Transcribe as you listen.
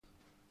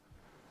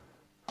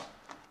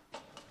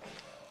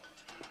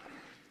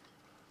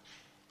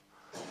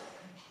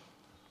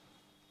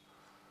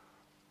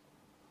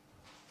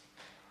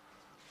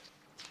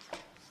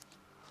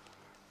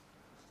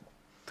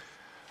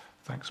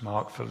Thanks,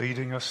 Mark, for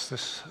leading us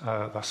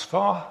thus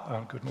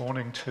far. Good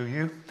morning to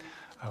you.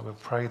 We'll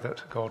pray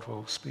that God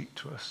will speak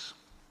to us.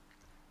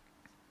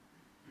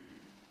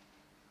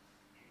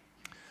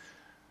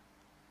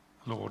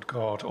 Lord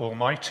God,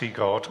 Almighty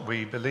God,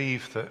 we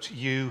believe that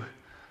you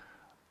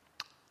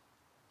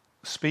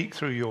speak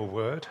through your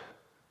word.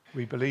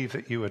 We believe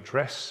that you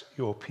address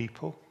your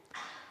people.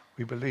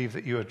 We believe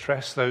that you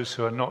address those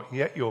who are not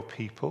yet your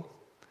people,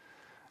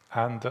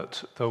 and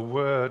that the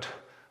word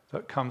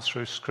that comes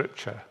through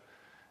Scripture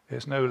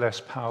is no less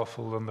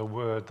powerful than the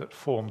word that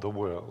formed the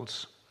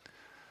worlds.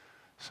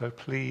 So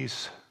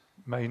please,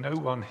 may no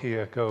one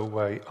here go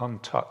away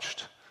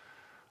untouched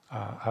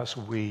as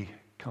we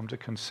come to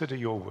consider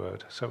your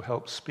word. So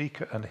help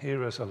speaker and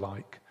hearers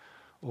alike.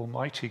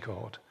 Almighty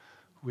God,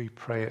 we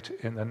pray it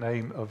in the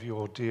name of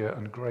your dear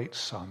and great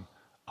Son.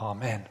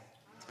 Amen.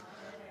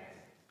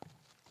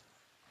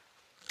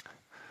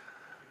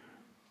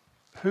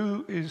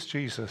 Who is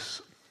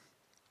Jesus?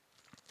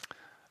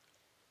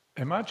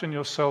 Imagine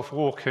yourself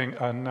walking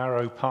a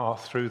narrow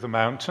path through the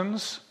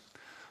mountains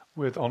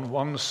with on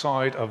one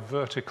side a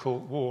vertical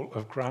wall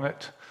of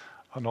granite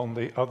and on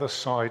the other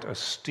side a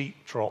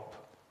steep drop.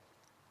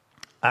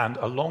 And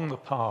along the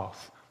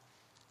path,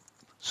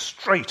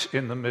 straight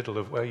in the middle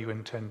of where you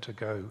intend to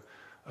go,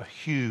 a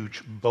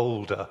huge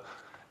boulder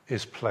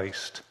is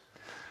placed.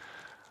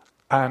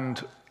 And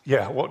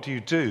what do?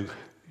 Do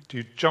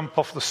you jump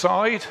off the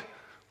side?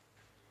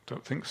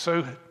 Don't think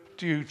so.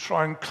 Do you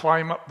try and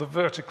climb up the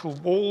vertical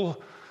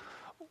wall?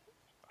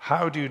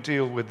 How do you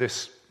deal with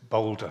this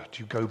boulder?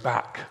 Do you go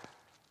back?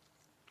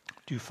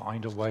 Do you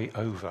find a way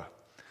over?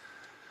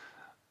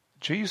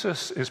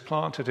 Jesus is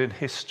planted in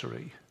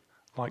history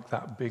like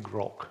that big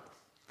rock.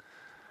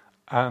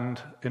 And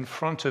in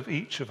front of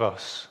each of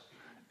us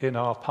in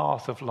our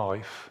path of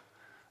life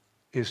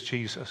is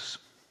Jesus.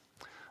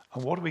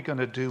 And what are we going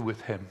to do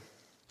with him?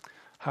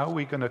 How are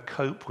we going to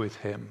cope with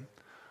him?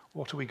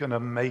 What are we going to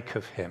make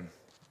of him?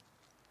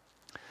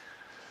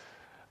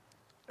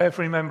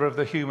 Every member of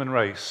the human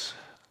race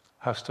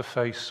has to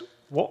face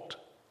what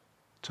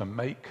to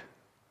make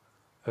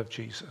of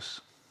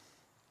Jesus.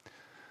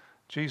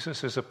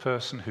 Jesus is a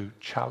person who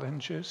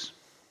challenges,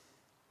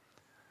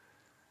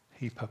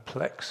 he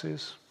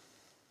perplexes,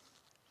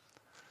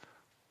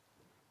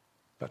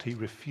 but he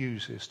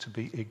refuses to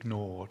be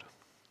ignored.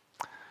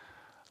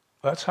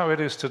 That's how it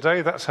is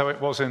today, that's how it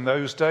was in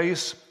those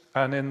days,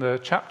 and in the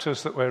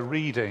chapters that we're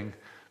reading,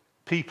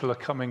 people are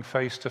coming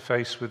face to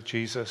face with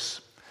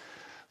Jesus.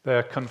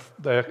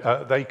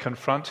 They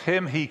confront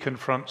him, he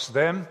confronts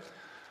them.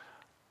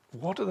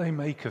 What do they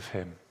make of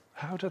him?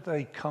 How do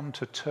they come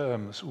to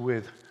terms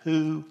with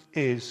who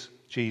is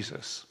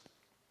Jesus?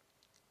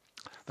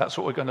 That's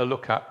what we're going to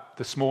look at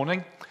this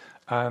morning,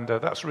 and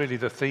that's really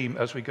the theme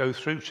as we go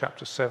through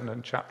chapter 7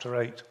 and chapter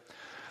 8.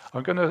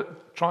 I'm going to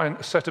try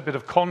and set a bit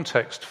of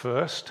context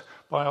first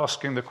by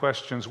asking the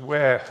questions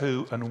where,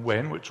 who, and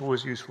when, which are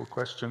always useful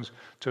questions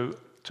to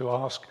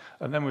ask.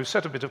 And then we've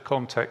set a bit of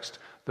context.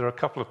 There are a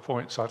couple of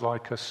points I'd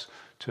like us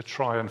to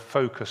try and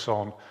focus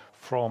on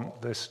from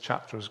this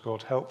chapter as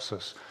God helps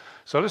us.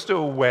 So let's do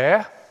a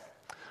where.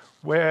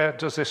 Where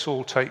does this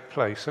all take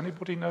place?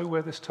 Anybody know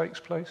where this takes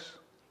place?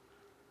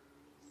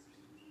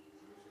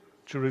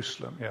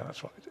 Jerusalem. Yeah,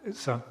 that's right.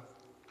 It's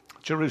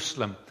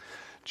Jerusalem.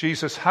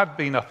 Jesus had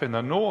been up in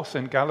the north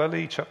in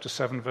Galilee, chapter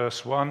 7,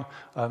 verse 1,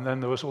 and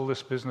then there was all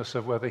this business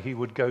of whether he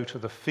would go to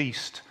the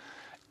feast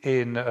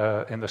in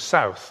the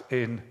south,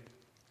 in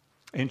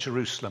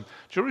Jerusalem.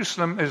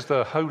 Jerusalem is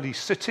the holy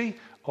city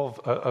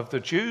of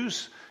the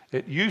Jews.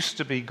 It used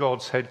to be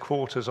God's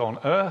headquarters on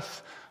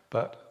earth,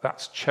 but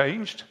that's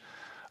changed.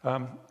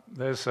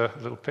 There's a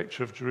little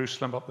picture of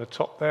Jerusalem up the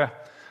top there.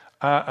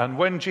 And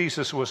when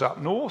Jesus was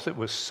up north, it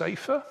was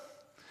safer.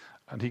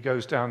 And he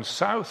goes down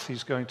south,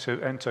 he's going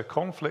to enter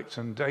conflict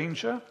and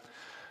danger.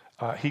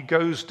 He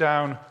goes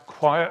down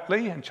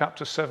quietly. In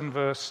chapter 7,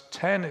 verse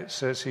 10, it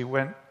says he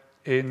went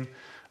in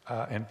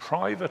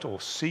private or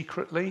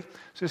secretly.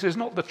 So this is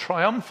not the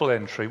triumphal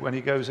entry when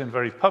he goes in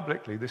very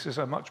publicly. This is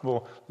a much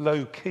more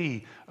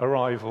low-key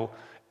arrival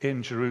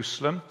in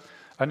Jerusalem.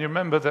 And you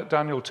remember that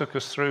Daniel took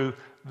us through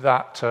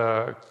that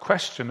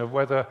question of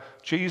whether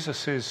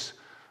Jesus'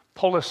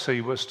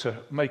 policy was to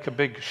make a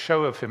big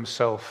show of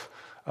himself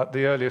at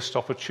the earliest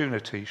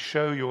opportunity,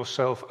 show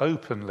yourself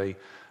openly.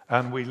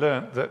 And we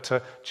learnt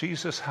that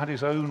Jesus had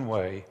his own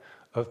way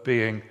of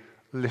being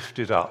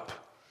lifted up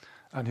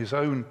and his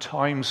own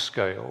time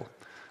scale,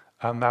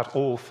 and that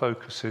all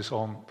focuses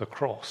on the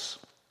cross.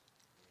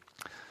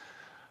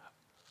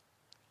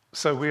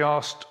 So we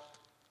asked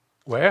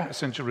where?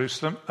 It's in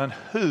Jerusalem. And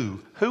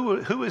who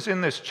is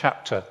in this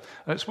chapter?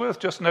 And it's worth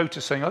just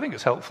noticing, I think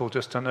it's helpful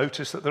just to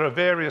notice that there are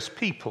various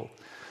people.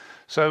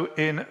 So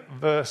in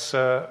verse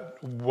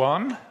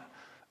 1,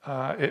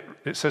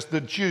 it says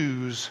the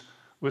Jews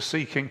were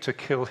seeking to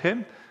kill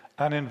him.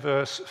 And in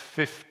verse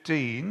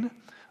 15,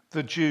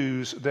 the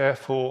Jews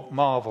therefore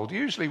marveled.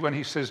 Usually when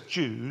he says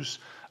Jews,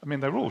 I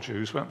mean, they're all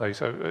Jews, weren't they?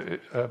 So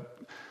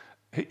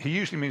he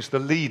usually means the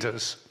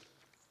leaders.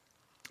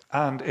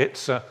 And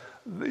it's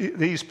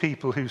these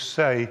people who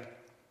say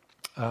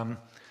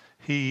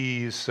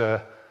he's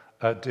a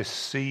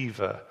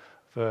deceiver,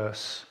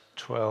 verse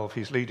 12,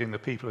 he's leading the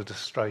people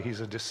astray, he's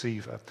a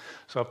deceiver.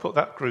 So I'll put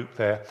that group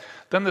there.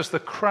 Then there's the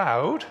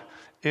crowd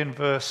in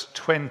verse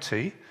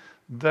 20.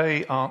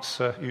 They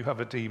answer, you have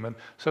a demon.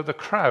 So the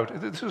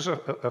crowd, this was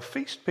a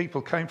feast.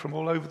 People came from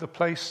all over the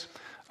place,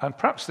 and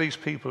perhaps these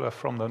people are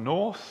from the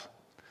north,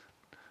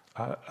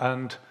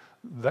 and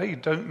they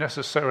don't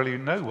necessarily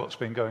know what's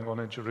been going on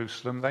in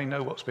Jerusalem. They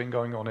know what's been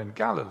going on in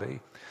Galilee.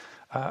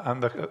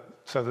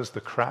 So there's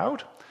the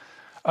crowd.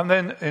 And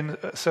then in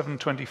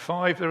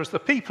 725, there is the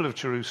people of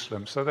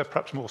Jerusalem. So they're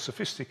perhaps more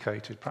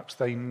sophisticated. Perhaps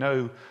they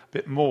know a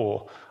bit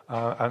more.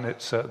 And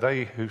it's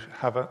they who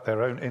have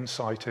their own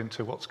insight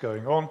into what's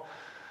going on.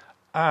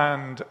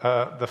 And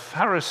the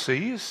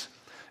Pharisees,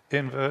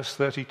 in verse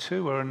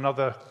 32, are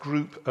another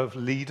group of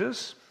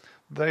leaders.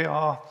 They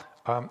are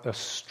a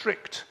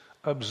strict,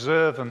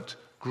 observant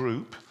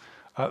group.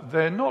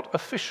 They're not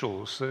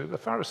officials. The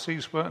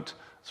Pharisees weren't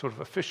sort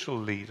of official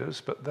leaders,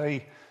 but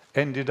they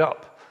ended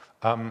up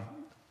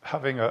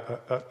having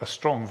a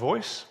strong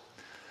voice.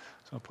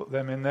 So I'll put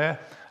them in there.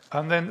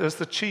 And then there's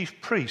the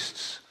chief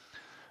priests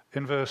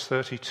in verse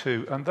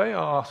 32, and they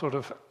are sort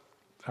of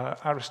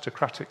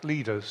aristocratic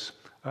leaders,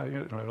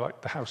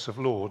 like the House of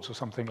Lords or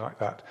something like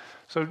that.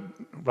 So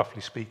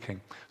roughly speaking.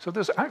 So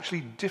there's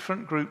actually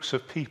different groups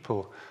of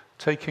people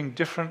taking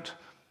different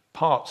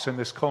parts in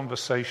this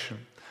conversation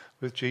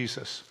with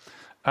Jesus.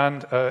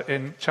 And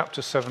in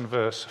chapter 7,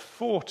 verse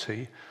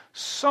 40,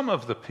 some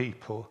of the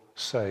people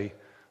say,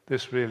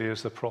 this really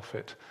is the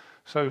prophet.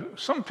 So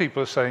some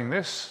people are saying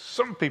this,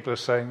 some people are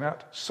saying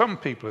that, some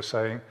people are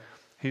saying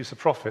he's the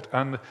prophet.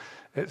 And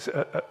it's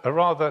a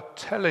rather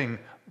telling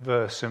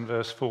verse in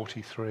verse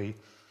 43.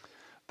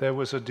 There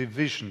was a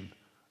division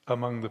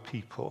among the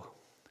people.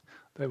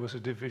 There was a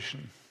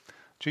division.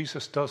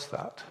 Jesus does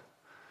that.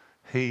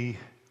 He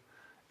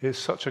is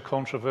such a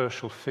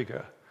controversial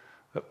figure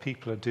that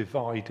people are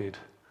divided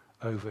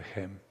over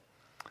him.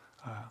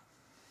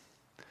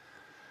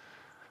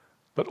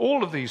 But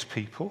all of these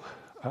people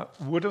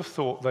would have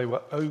thought they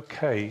were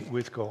okay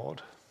with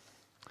God.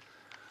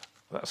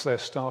 That's their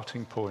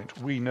starting point.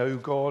 We know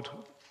God,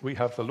 we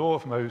have the law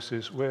of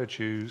Moses, we're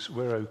Jews,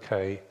 we're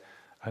okay.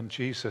 And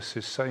Jesus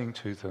is saying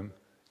to them,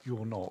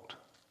 you're not.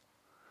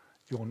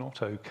 You're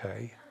not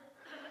okay.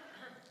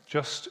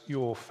 Just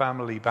your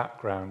family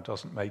background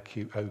doesn't make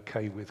you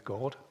okay with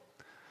God.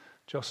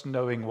 Just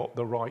knowing what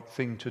the right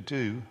thing to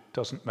do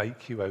doesn't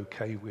make you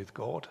okay with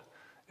God.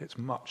 It's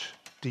much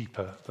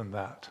deeper than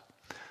that.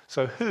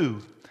 So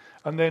who?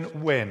 And then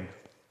when?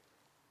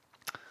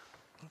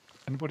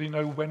 Anybody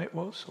know when it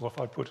was? Or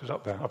if I put it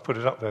up there? I put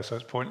it up there, so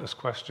it's a pointless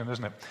question,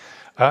 isn't it?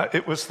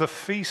 It was the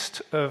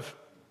Feast of...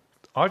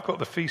 I've got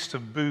the Feast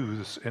of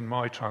Booths in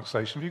my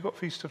translation. Have you got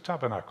Feast of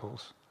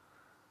Tabernacles?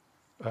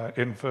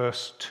 In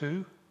verse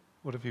 2,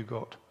 what have you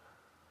got?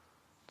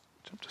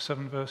 Chapter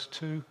 7, verse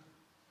 2.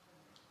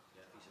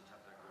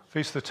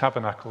 Feast of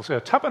Tabernacles. Yeah,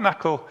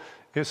 tabernacle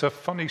is a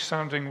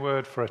funny-sounding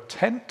word for a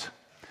tent.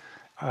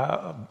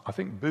 I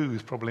think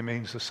booth probably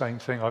means the same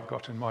thing I've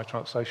got in my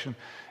translation.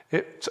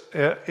 It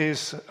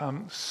is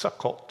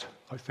Sukkot,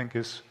 I think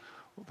is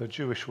the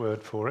Jewish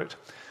word for it.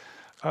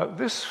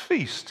 This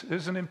feast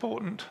is an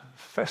important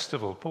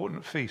festival,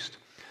 important feast.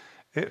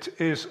 It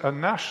is a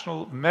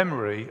national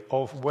memory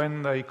of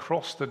when they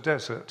crossed the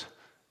desert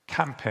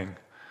camping,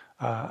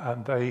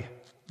 and they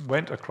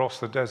went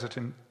across the desert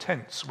in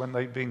tents when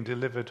they'd been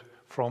delivered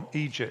from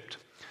Egypt.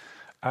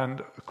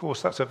 And of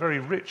course, that's a very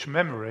rich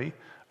memory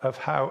of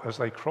how, as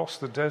they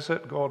crossed the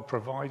desert, God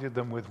provided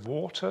them with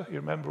water. You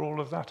remember all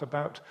of that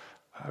about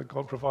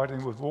God providing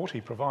them with water?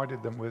 He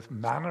provided them with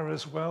manna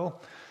as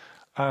well.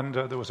 And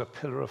there was a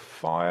pillar of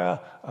fire,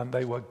 and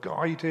they were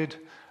guided.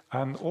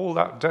 And all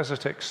that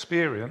desert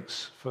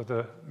experience for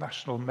the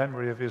national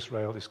memory of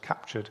Israel is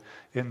captured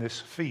in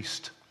this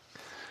feast.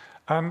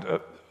 And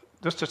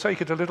just to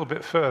take it a little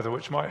bit further,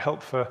 which might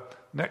help for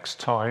next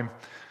time,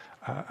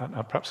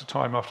 and perhaps a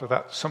time after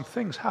that, some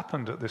things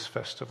happened at this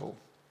festival.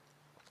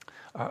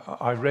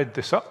 I read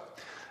this up.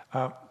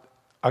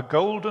 A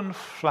golden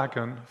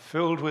flagon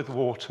filled with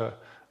water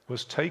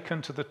was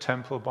taken to the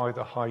temple by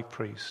the high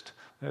priest.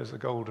 There's the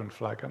golden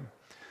flagon.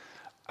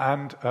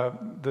 And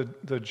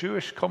the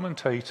Jewish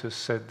commentators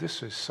said,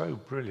 this is so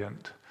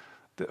brilliant,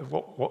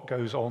 what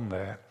goes on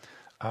there.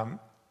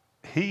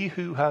 He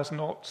who has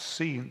not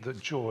seen the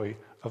joy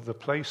of the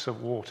place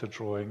of water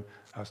drawing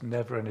has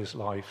never in his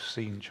life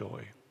seen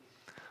joy.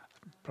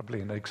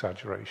 Probably an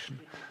exaggeration.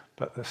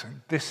 But they're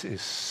saying, this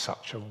is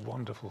such a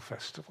wonderful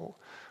festival.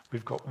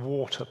 We've got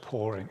water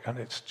pouring, and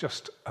it's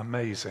just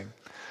amazing.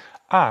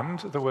 And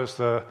there was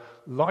the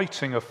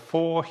lighting of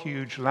 4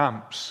 huge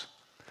lamps.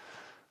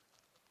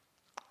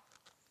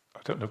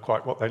 I don't know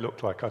quite what they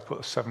looked like. I put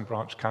a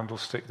 7-branch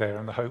candlestick there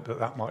in the hope that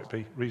that might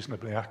be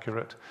reasonably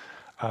accurate.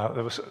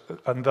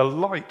 And the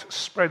light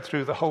spread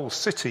through the whole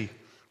city,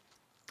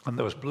 and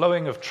there was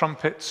blowing of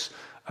trumpets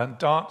and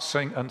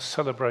dancing and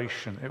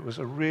celebration. It was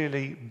a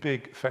really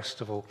big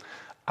festival.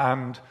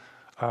 And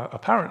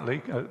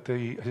Apparently,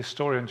 the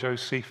historian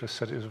Josephus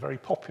said it was a very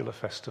popular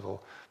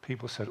festival.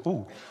 People said,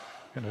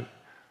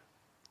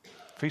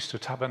 Feast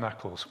of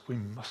Tabernacles, we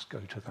must go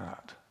to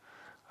that.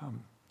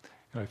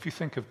 If you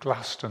think of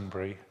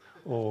Glastonbury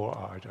or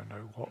I don't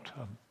know what,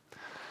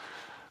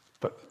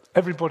 but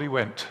everybody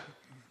went.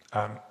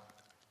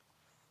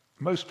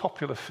 Most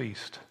popular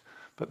feast.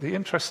 But the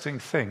interesting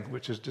thing,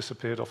 which has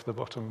disappeared off the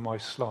bottom of my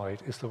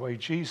slide, is the way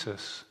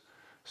Jesus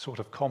sort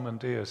of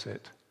commandeers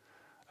it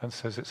and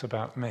says it's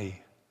about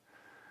me.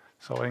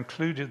 So I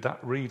included that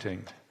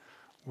reading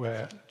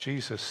where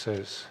Jesus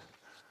says,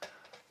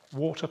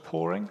 water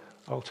pouring,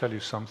 I'll tell you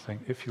something,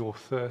 if you're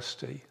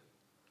thirsty,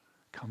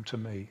 come to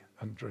me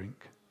and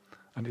drink.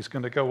 And he's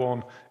going to go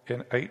on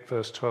in 8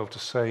 verse 12 to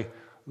say,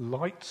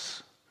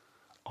 lights,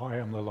 I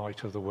am the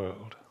light of the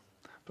world.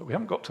 But we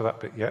haven't got to that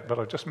bit yet, but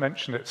I'll just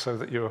mention it so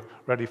that you're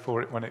ready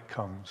for it when it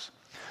comes.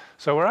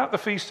 So we're at the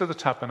Feast of the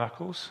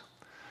Tabernacles,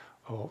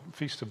 or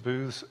Feast of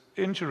Booths,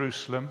 in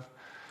Jerusalem,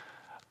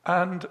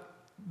 and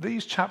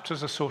these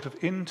chapters are sort of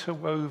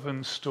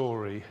interwoven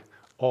story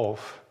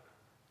of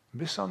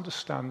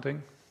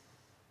misunderstanding,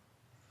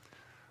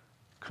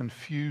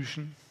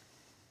 confusion,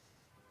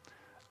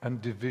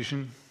 and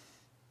division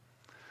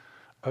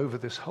over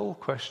this whole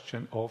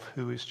question of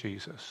who is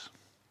Jesus.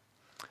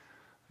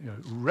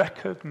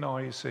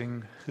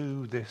 Recognizing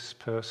who this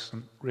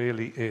person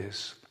really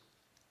is.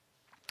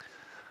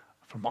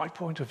 From my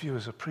point of view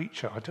as a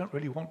preacher, I don't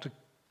really want to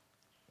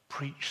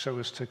preach so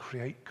as to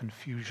create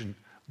confusion,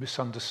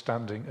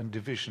 misunderstanding, and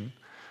division.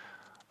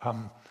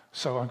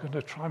 So I'm going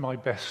to try my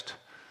best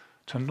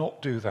to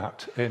not do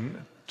that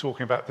in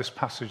talking about this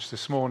passage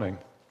this morning.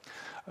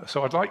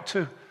 So I'd like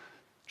to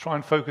try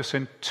and focus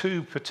in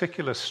two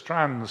particular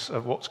strands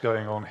of what's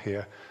going on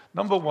here.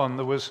 Number one,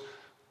 there was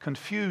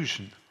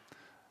confusion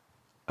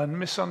and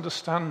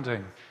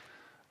misunderstanding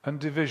and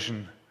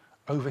division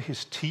over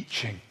his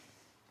teaching,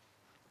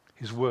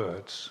 his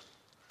words.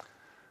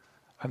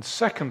 And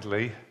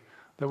secondly,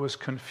 there was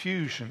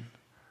confusion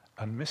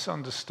and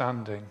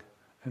misunderstanding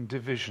and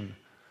division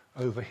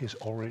over his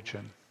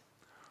origin.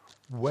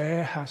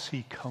 Where has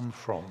he come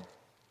from?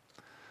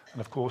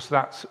 And of course,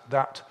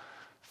 that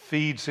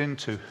feeds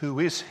into who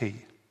is he?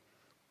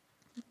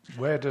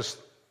 Where does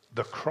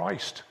the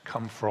Christ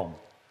come from?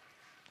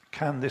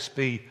 Can this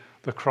be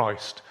the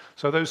Christ?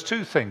 So those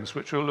two things,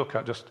 which we'll look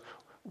at just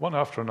one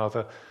after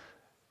another,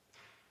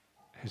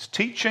 his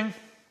teaching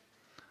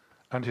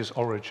and his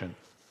origin.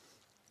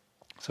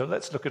 So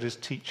let's look at his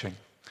teaching.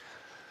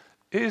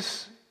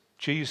 Is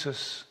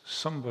Jesus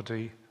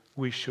somebody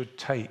we should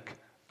take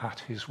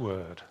at his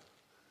word?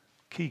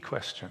 Key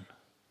question.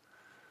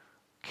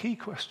 Key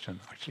question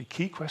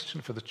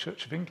for the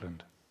Church of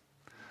England.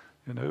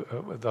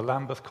 The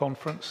Lambeth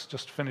Conference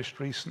just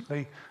finished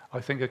recently. I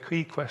think a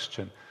key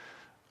question.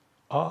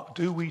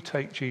 Do we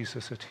take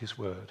Jesus at his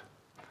word?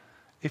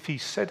 If he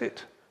said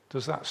it,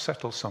 does that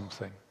settle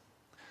something?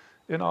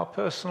 In our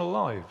personal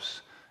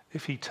lives,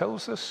 if he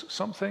tells us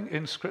something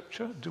in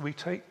Scripture, do we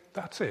take,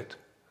 that's it,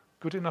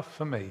 good enough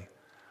for me?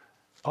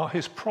 Are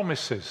his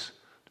promises,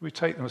 do we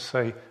take them and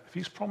say, if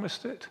he's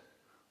promised it,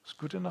 it's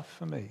good enough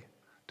for me?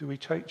 Do we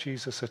take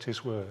Jesus at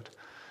his word?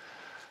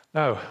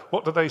 Now,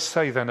 what do they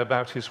say then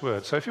about his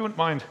word? So if you wouldn't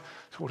mind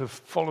sort of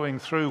following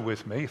through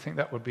with me, I think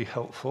that would be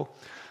helpful.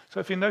 So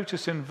if you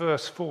notice in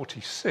verse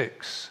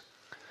 46,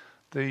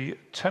 the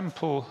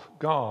temple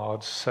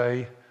guards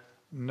say,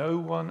 no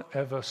one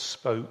ever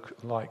spoke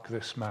like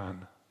this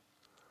man.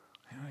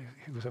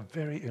 He was a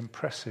very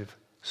impressive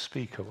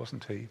speaker,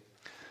 wasn't he?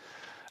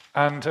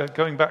 And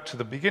going back to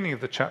the beginning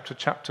of the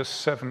chapter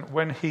 7,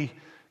 when he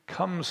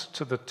comes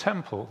to the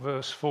temple,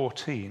 verse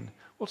 14,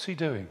 what's he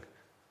doing?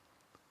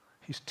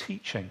 He's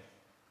teaching.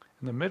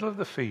 In the middle of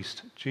the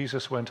feast,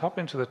 Jesus went up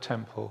into the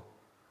temple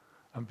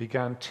and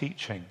began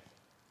teaching.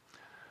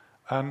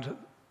 And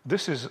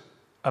this is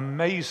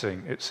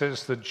amazing. It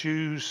says the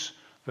Jews,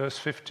 verse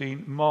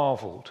 15,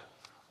 marveled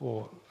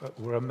or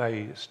were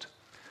amazed.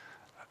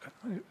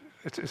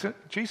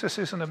 Jesus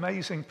is an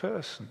amazing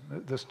person.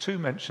 There's two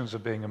mentions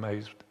of being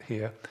amazed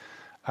here.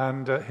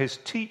 And his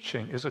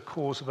teaching is a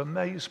cause of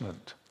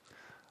amazement.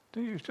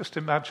 Do you just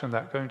imagine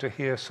that, going to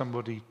hear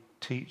somebody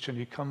teach and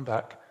you come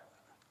back,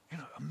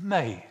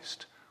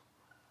 amazed.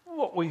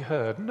 What we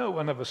heard, no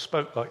one ever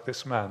spoke like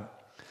this man.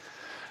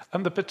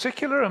 And the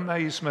particular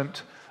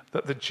amazement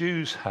that the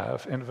Jews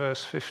have in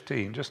verse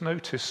 15, just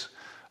notice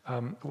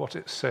what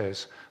it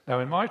says.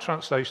 Now, in my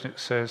translation, it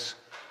says,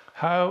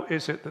 how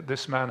is it that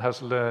this man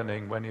has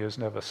learning when he has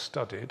never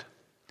studied?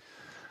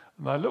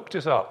 And I looked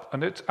it up,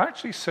 and it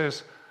actually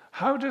says,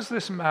 how does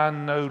this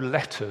man know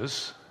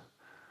letters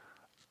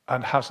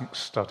and hasn't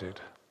studied?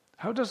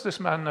 How does this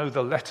man know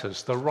the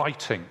letters, the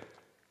writing?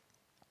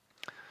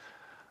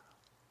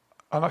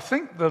 And I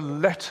think the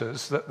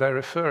letters that they're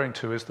referring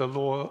to is the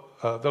law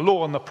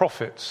and the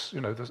prophets,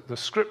 the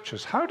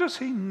scriptures. How does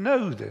he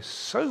know this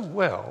so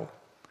well?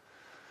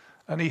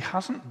 And he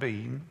hasn't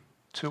been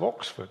to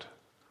Oxford,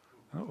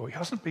 or he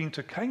hasn't been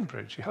to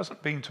Cambridge, he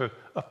hasn't been to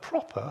a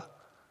proper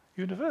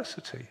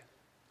university.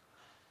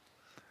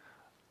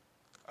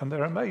 And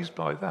they're amazed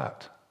by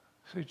that.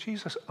 So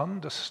Jesus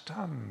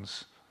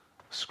understands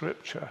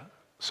Scripture,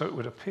 so it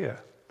would appear.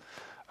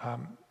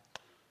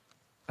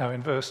 Now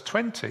in verse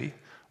 20,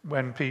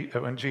 when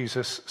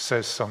Jesus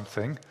says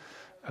something,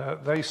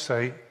 they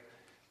say,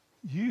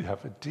 "You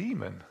have a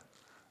demon."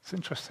 It's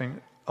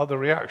interesting, other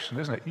reaction,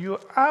 isn't it?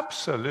 "You're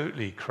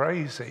absolutely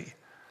crazy."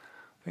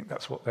 I think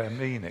that's what they're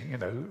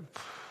meaning,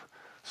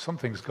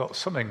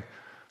 something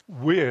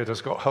weird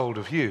has got hold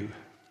of you.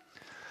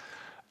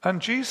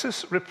 And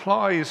Jesus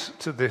replies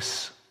to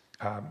this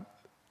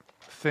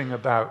thing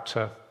about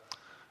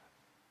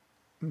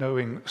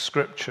knowing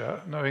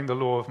Scripture, knowing the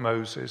law of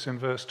Moses in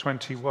verse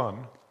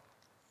 21.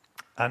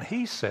 And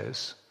he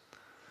says,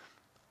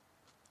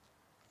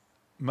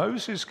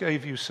 "Moses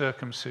gave you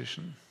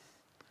circumcision.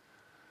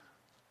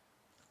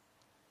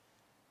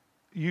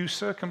 You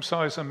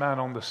circumcise a man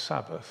on the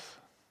Sabbath.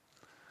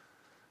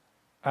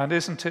 And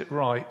isn't it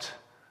right,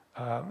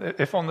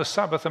 if on the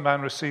Sabbath a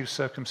man receives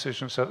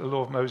circumcision so that the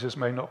law of Moses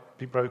may not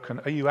be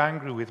broken, are you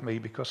angry with me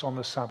because on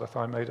the Sabbath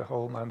I made a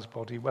whole man's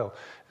body well?"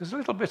 There's a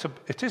little bit of,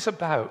 it is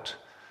about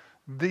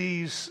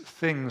these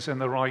things in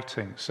the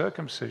writing,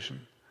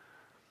 circumcision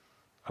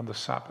and the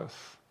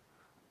Sabbath.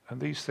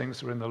 And these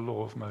things are in the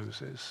law of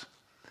Moses.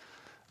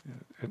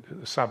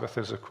 The Sabbath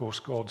is, of course,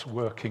 God's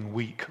working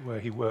week where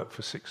he worked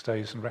for 6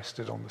 days and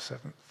rested on the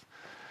seventh.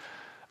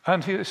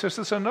 And he says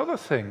there's another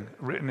thing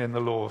written in the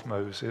law of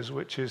Moses,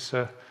 which is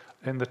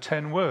in the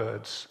 10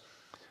 words,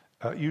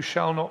 "You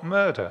shall not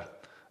murder."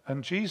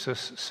 And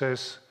Jesus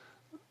says,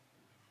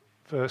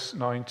 verse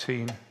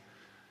 19,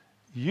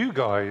 "You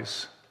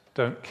guys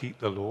don't keep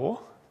the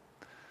law.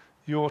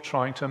 You're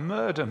trying to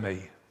murder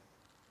me."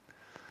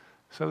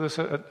 So there's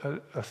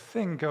a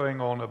thing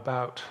going on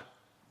about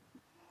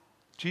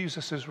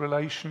Jesus'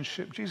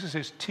 relationship,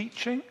 Jesus'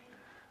 teaching,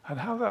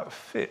 and how that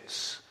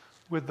fits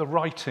with the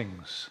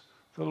writings,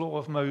 the law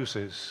of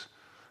Moses.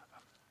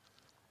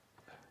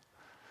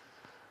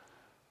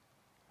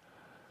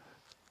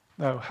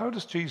 Now, how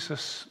does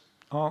Jesus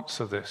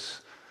answer this?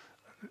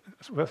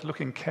 It's worth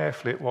looking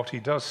carefully at what he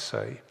does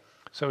say.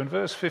 So in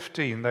verse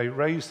 15, they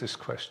raise this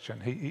question.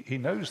 He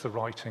knows the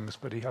writings,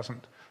 but he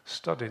hasn't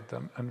studied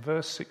them. And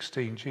verse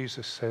 16,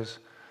 Jesus says,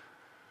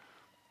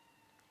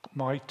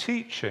 "My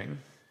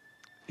teaching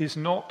is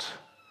not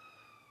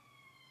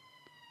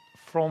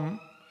from,"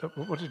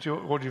 what did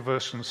your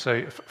version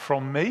say?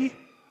 "From me?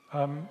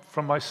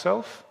 From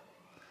myself?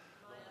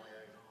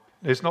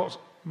 It's not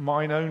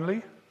mine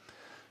only?"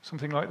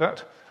 Something like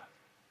that.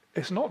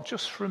 It's not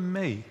just from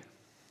me,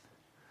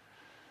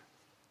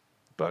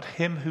 but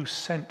him who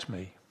sent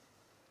me.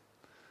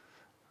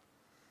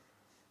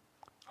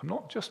 I'm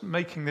not just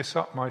making this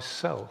up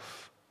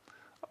myself.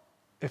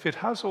 If it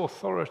has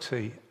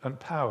authority and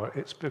power,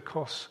 it's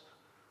because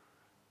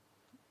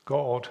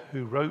God,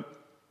 who wrote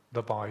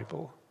the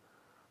Bible,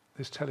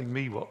 is telling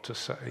me what to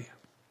say.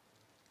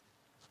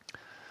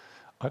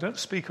 I don't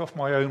speak off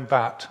my own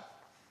bat.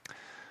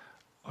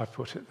 I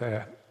put it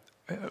there.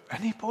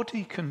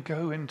 Anybody can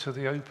go into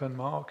the open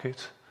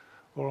market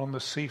or on the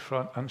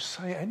seafront and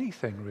say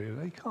anything,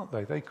 really, can't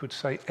they? They could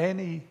say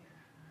any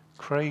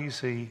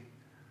crazy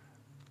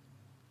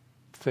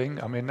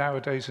thing. I mean,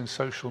 nowadays in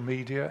social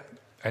media,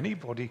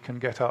 anybody can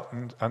get up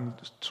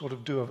and sort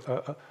of do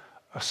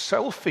a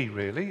selfie,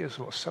 really, is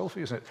what a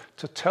selfie, isn't it?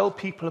 To tell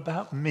people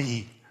about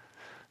me,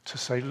 to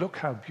say, "Look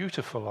how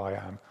beautiful I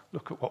am.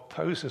 Look at what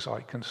poses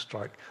I can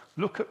strike.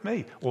 Look at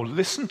me," or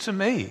 "Listen to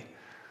me.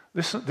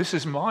 Listen, this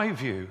is my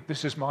view.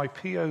 This is my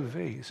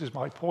POV. This is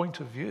my point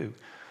of view.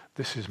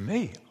 This is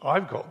me.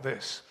 I've got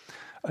this."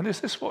 And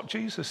is this what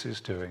Jesus is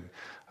doing?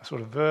 A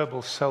sort of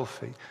verbal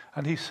selfie.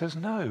 And he says,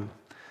 no,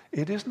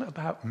 it isn't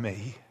about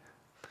me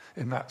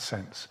in that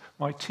sense.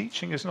 My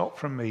teaching is not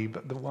from me,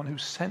 but the one who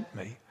sent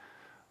me,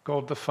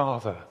 God the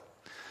Father.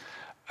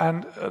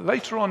 And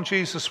later on,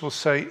 Jesus will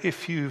say,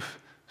 "If you've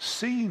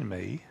seen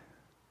me,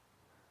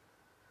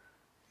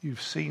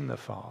 you've seen the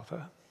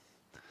Father."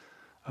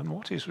 And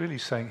what he's really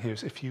saying here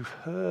is, if you've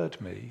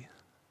heard me,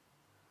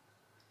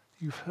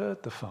 you've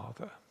heard the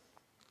Father.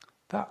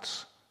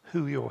 That's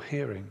who you're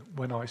hearing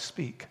when I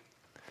speak.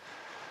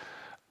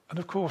 And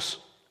of course,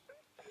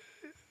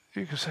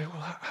 you can say, well,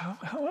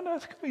 how on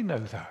earth can we know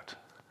that?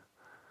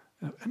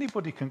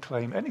 Anybody can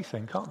claim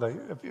anything, can't they?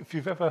 If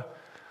you've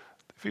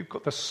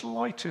got the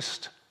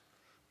slightest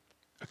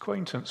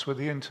acquaintance with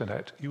the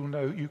internet, you'll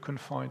know you can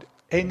find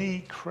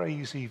any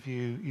crazy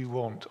view you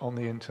want on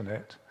the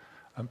internet,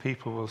 and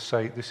people will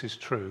say this is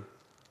true.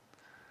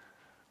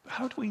 But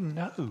how do we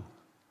know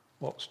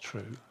what's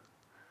true?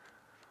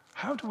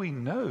 How do we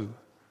know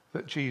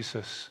that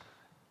Jesus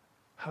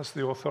has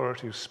the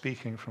authority of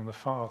speaking from the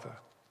Father?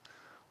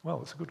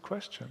 Well, it's a good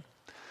question.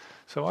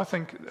 So I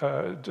think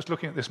just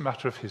looking at this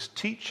matter of his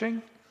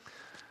teaching,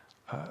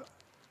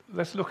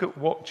 let's look at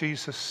what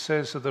Jesus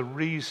says are the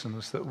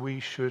reasons that we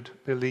should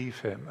believe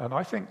him. And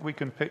I think we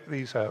can pick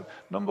these out.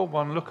 Number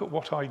one, look at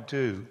what I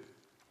do.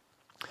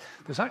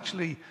 There's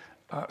actually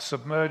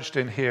submerged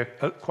in here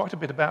quite a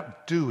bit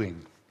about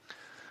doing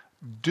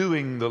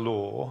the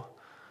law,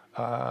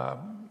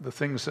 the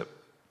things that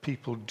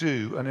people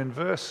do. And in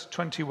verse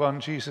 21,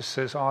 Jesus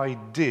says, I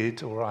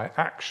did, or I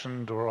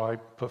actioned, or I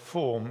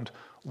performed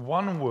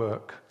one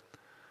work.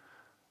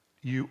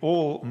 You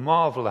all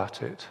marvel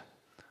at it.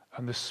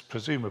 And this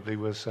presumably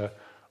was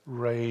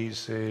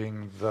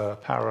raising the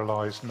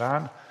paralyzed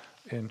man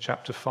in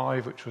chapter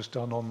 5, which was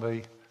done on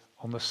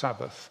the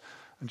Sabbath.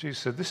 And Jesus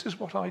said, this is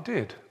what I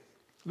did.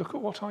 Look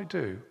at what I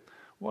do.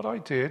 What I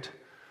did,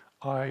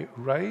 I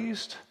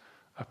raised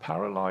a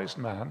paralyzed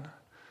man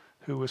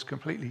who was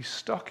completely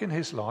stuck in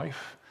his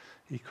life.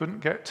 He couldn't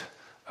get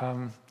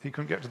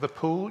to the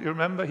pool, you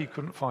remember? He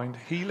couldn't find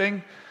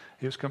healing.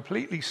 He was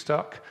completely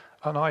stuck.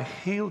 And I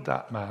healed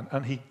that man,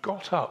 and he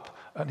got up,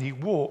 and he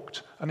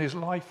walked, and his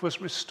life was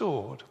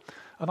restored.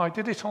 And I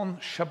did it on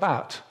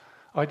Shabbat.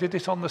 I did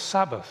it on the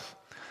Sabbath.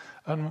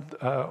 And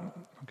I'm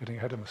getting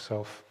ahead of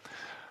myself.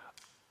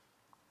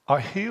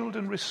 I healed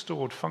and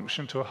restored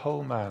function to a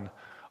whole man.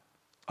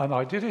 And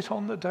I did it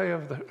on the day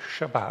of the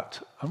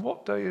Shabbat. And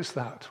what day is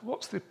that?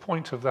 What's the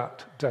point of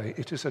that day?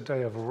 It is a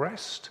day of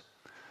rest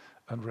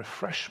and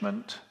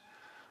refreshment,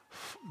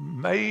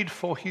 made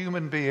for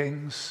human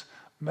beings,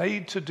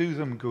 made to do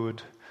them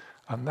good,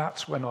 and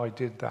that's when I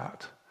did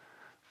that.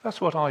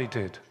 That's what I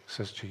did,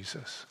 says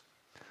Jesus.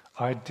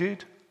 I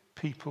did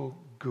people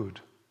good,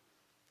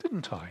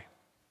 didn't I?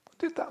 I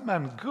did that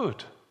man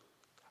good.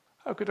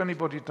 How could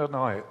anybody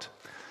deny it?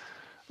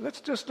 Let's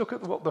just look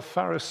at what the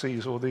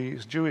Pharisees or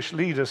these Jewish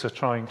leaders are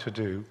trying to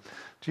do.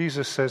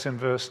 Jesus says in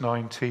verse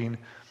 19,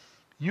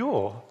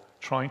 you're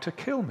trying to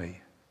kill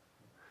me.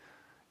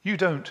 You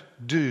don't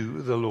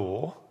do the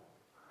law.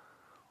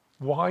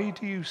 Why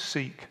do you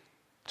seek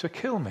to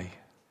kill me?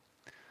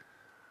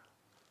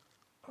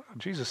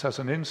 Jesus has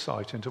an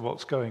insight into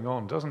what's going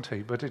on, doesn't he?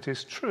 But it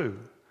is true,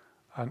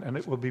 and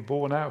it will be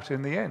borne out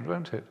in the end,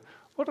 won't it?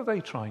 What are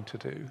they trying to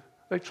do?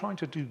 They're trying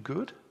to do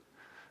good?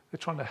 They're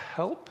trying to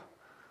help?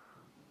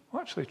 Or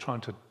actually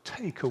trying to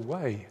take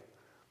away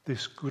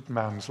this good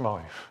man's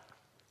life?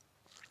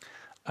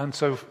 And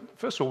so,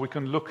 first of all, we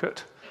can look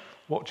at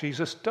what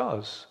Jesus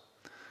does.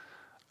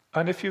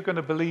 And if you're going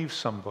to believe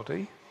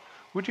somebody,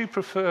 would you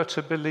prefer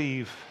to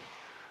believe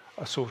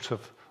a sort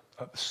of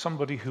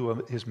somebody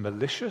who is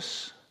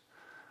malicious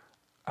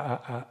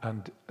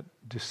and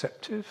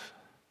deceptive,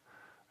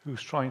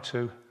 who's trying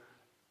to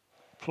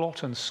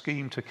plot and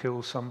scheme to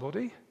kill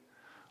somebody?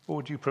 Or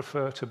would you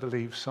prefer to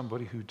believe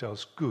somebody who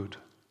does good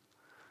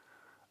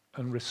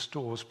and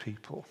restores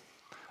people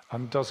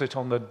and does it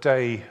on the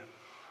day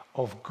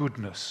of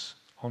goodness,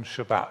 on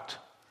Shabbat?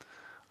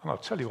 And I'll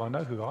tell you, I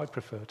know who I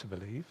prefer to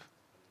believe.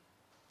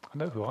 I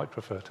know who I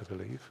prefer to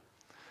believe.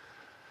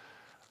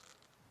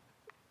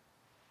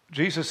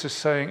 Jesus is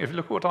saying, if you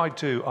look at what I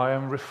do, I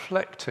am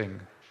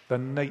reflecting the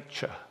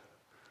nature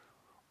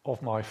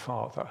of my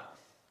Father.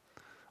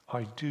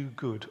 I do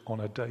good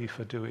on a day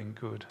for doing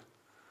good.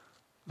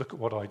 Look at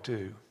what I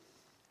do.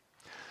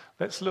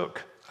 Let's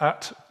look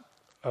at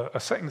a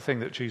second thing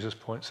that Jesus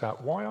points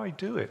out, why I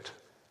do it.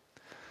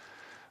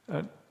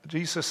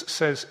 Jesus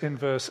says in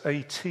verse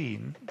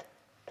 18,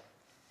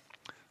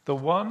 the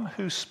one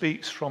who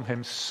speaks from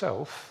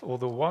himself, or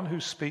the one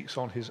who speaks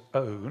on his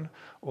own,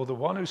 or the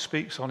one who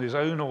speaks on his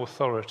own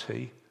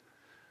authority,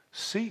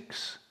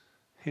 seeks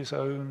his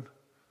own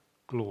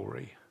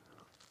glory.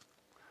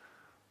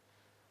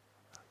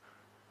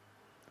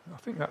 I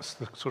think that's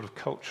the sort of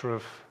culture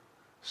of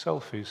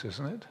selfies,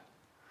 isn't it?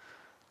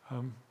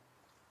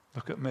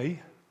 Look at me.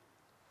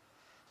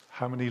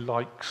 How many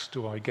likes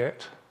do I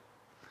get?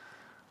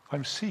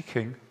 I'm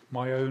seeking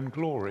my own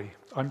glory.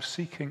 I'm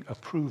seeking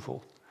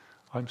approval.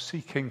 I'm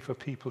seeking for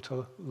people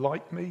to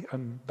like me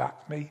and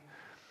back me.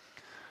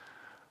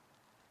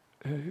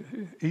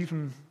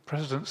 Even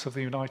presidents of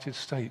the United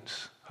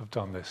States have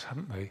done this,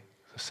 haven't they?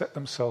 They set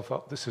themselves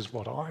up, this is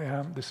what I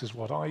am, this is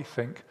what I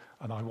think,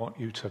 and I want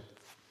you to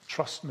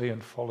trust me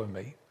and follow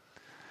me.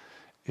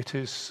 It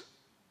is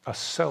a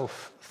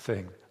self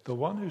thing. The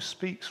one who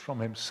speaks from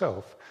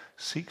himself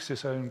seeks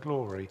his own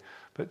glory.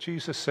 But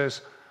Jesus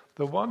says,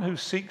 the one who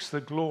seeks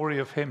the glory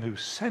of him who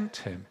sent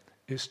him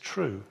is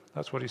true.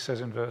 That's what he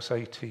says in verse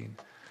 18.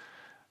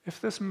 If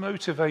this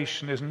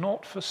motivation is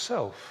not for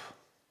self,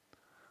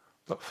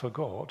 but for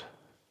God,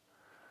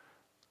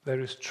 there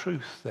is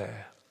truth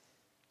there.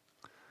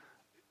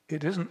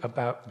 It isn't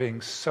about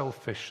being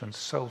selfish and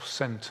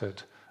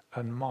self-centered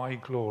and my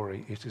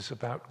glory. It is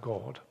about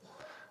God.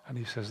 And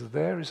he says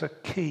there is a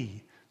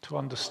key to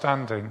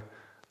understanding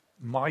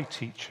my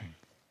teaching.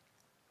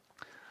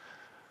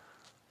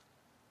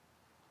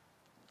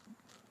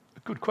 A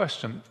good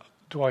question.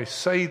 Do I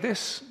say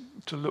this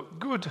to look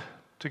good,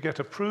 to get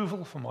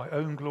approval for my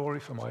own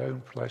glory, for my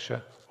own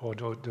pleasure, or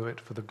do I do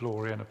it for the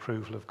glory and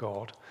approval of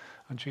God?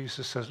 And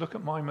Jesus says, look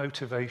at my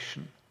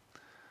motivation.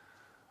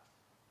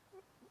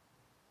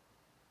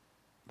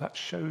 That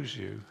shows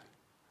you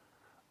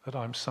that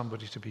I'm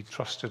somebody to be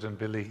trusted and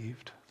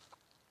believed.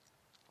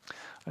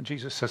 And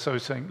Jesus says, so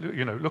he's saying,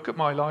 look at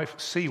my life,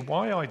 see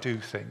why I do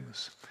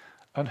things.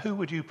 And who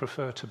would you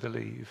prefer to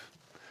believe?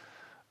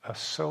 A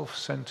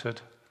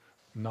self-centered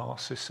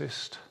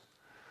narcissist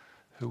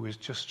who is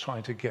just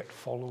trying to get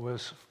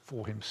followers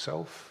for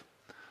himself,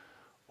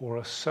 or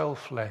a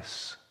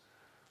selfless,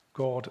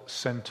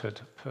 God-centered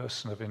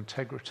person of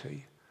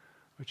integrity,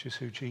 which is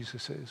who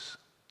Jesus is?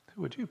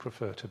 Who would you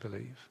prefer to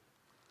believe?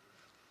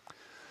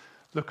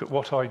 Look at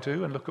what I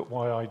do and look at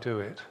why I do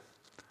it.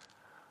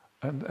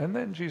 And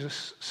then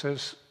Jesus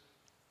says,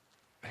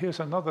 here's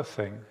another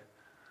thing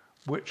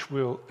which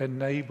will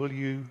enable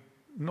you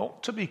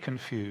not to be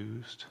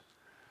confused,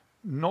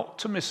 not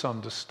to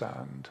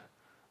misunderstand,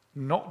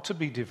 not to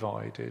be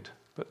divided,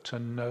 but to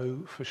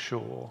know for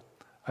sure.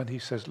 And he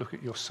says, look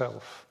at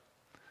yourself.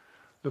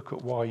 Look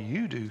at why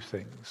you do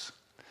things.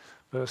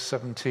 Verse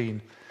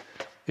 17,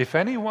 if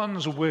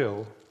anyone's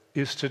will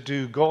is to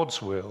do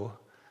God's will,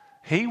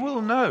 he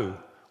will know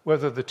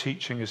whether the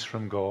teaching is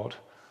from God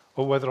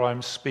or whether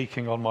I'm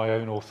speaking on my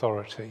own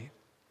authority.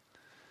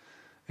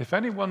 If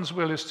anyone's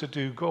will is to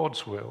do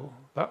God's will,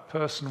 that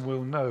person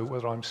will know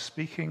whether I'm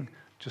speaking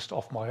just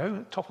off my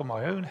own top of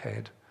my own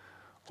head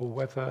or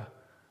whether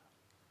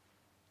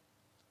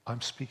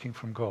I'm speaking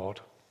from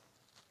God.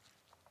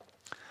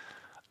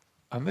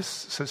 And this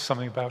says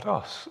something about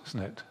us,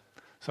 isn't it?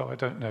 So I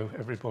don't know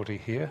everybody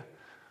here,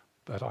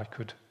 but I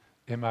could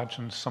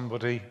imagine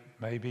somebody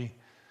maybe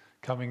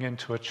coming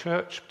into a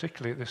church,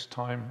 particularly at this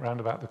time, round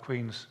about the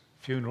Queen's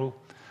funeral,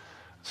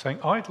 saying,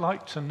 I'd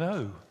like to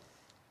know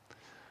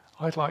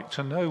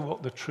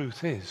what the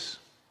truth is.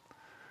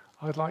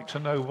 I'd like to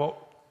know what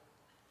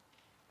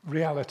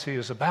reality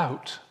is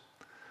about.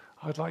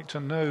 I'd like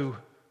to know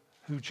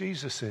who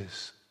Jesus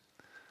is.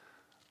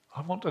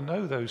 I want to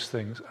know those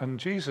things. And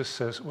Jesus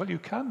says, well, you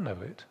can know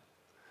it.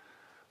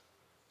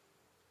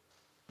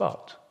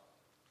 But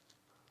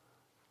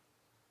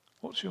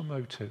what's your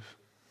motive?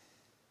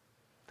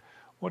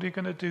 What are you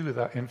going to do with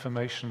that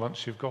information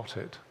once you've got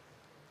it?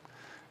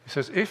 He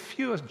says, if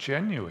you are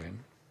genuine,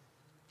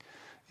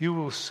 you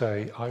will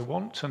say, I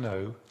want to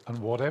know, and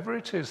whatever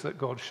it is that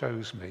God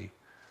shows me,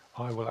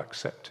 I will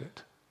accept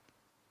it.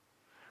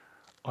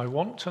 I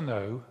want to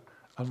know,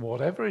 and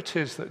whatever it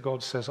is that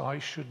God says I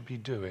should be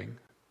doing,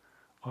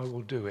 I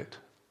will do it.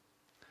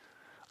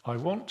 I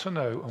want to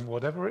know, and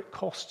whatever it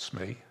costs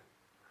me,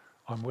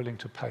 I'm willing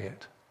to pay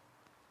it.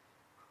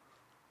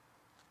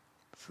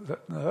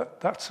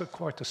 That's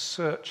quite a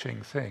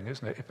searching thing,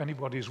 isn't it? If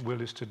anybody's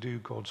will is to do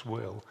God's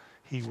will,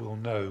 he will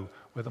know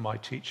whether my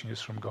teaching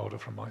is from God or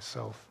from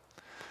myself.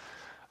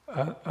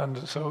 And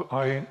so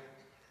I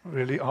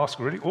really ask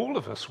all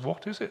of us,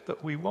 what is it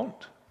that we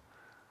want?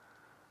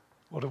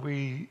 What are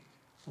we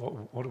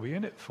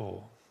in it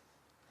for?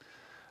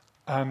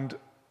 And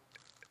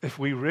if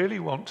we really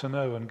want to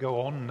know and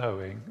go on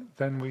knowing,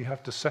 then we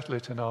have to settle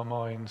it in our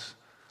minds.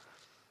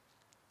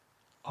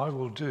 I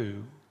will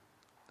do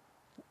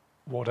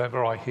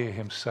whatever I hear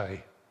him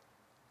say.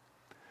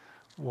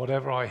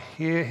 Whatever I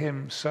hear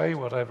him say,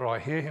 whatever I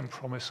hear him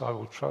promise, I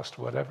will trust.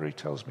 Whatever he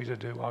tells me to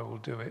do, I will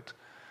do it.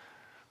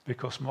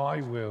 Because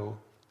my will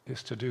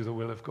is to do the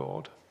will of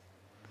God.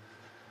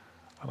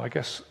 And I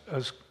guess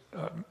as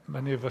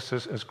many of us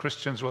as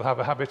Christians will have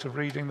a habit of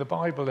reading the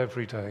Bible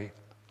every day.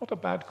 Not a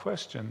bad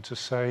question to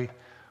say,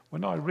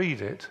 when I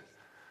read it,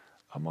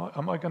 am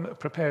I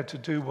prepared to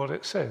do what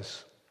it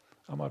says?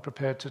 Am I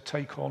prepared to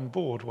take on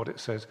board what it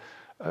says?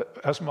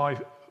 As my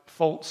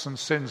faults and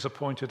sins are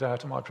pointed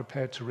out, am I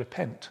prepared to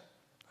repent?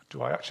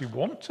 Do I actually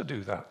want to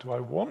do that? Do I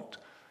want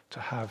to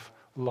have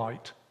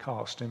light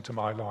cast into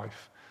my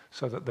life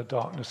so that the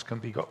darkness can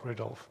be got rid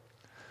of?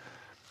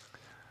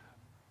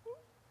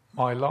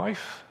 My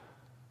life,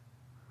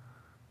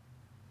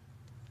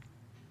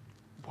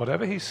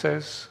 whatever he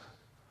says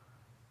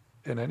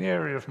in any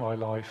area of my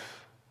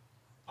life,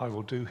 I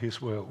will do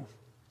his will.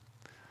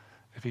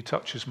 If he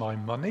touches my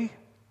money,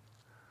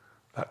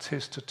 that's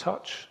his to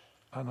touch,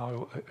 and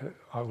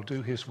I will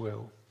do his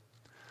will.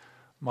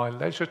 My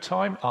leisure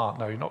time,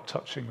 no, you're not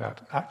touching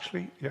that.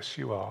 Actually, yes,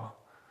 you are.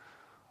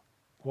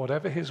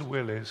 Whatever his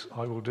will is,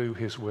 I will do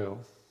his will.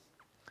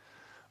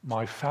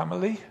 My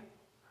family,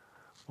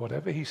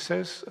 whatever he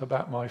says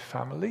about my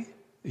family,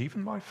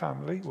 even my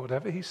family,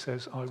 whatever he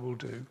says, I will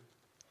do.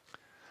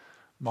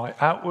 My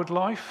outward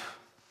life,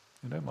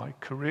 my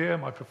career,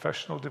 my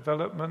professional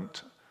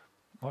development,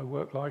 my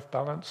work-life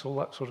balance, all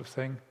that sort of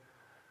thing,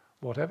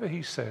 whatever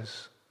he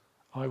says,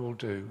 I will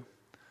do.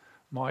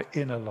 My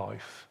inner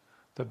life,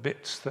 the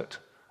bits that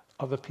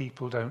other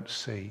people don't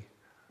see,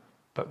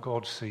 but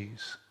God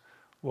sees.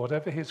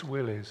 Whatever his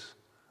will is,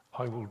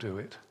 I will do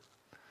it.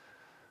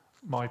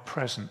 My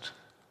present,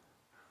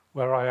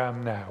 where I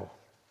am now,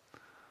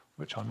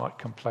 which I might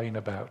complain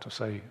about or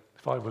say,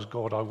 if I was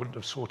God, I wouldn't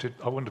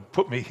have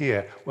put me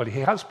here. Well,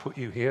 he has put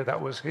you here.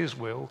 That was his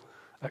will.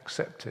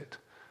 Accept it.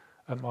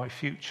 And my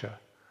future,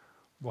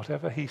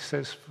 whatever he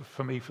says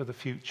for me for the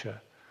future,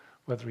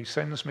 whether he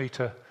sends me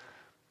to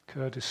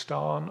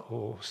Kurdistan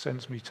or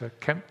sends me to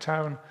Kent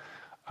Town,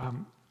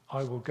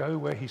 I will go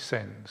where he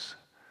sends.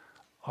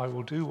 I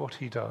will do what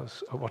he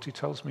does, or what he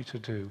tells me to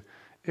do.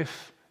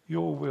 If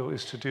your will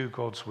is to do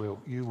God's will,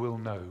 you will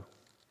know.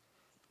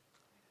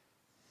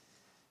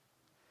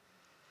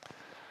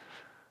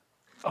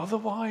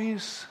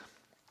 Otherwise,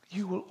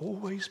 you will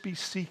always be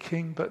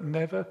seeking but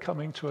never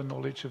coming to a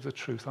knowledge of the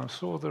truth. I'm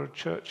sure there are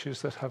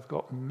churches that have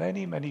got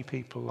many, many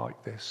people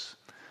like this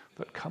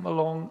that come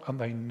along and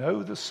they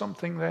know there's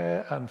something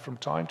there, and from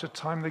time to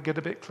time they get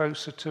a bit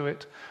closer to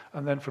it,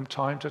 and then from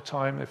time to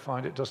time they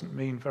find it doesn't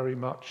mean very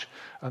much,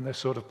 and they're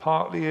sort of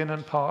partly in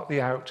and partly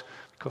out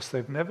because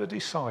they've never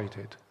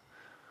decided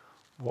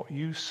what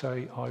you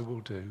say I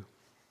will do.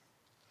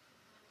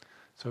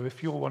 So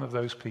if you're one of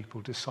those people,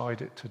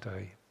 decide it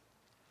today.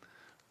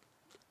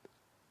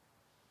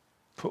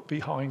 Put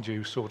behind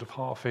you sort of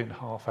half in,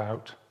 half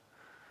out.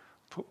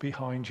 Put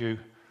behind you,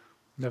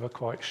 never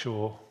quite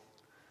sure.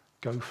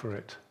 Go for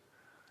it.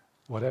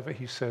 Whatever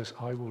he says,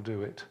 I will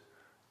do it.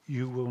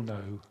 You will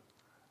know.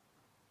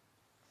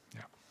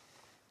 Yeah.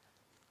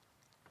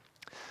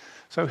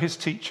 So his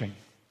teaching.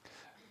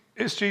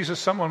 Is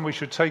Jesus someone we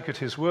should take at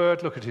his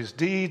word, look at his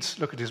deeds,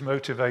 look at his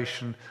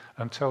motivation,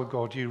 and tell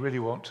God you really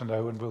want to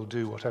know and will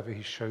do whatever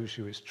he shows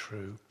you is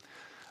true?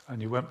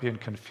 And you won't be in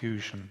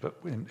confusion, but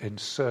in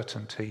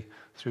certainty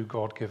through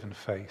God-given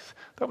faith.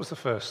 That was the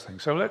first thing.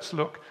 So let's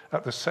look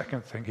at the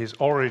second thing, his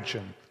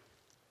origin.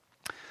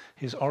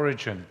 His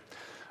origin.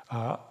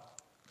 I'm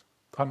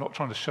not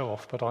trying to show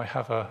off, but I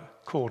have a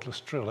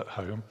cordless drill at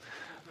home.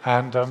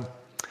 And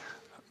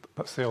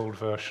that's the old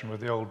version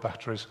with the old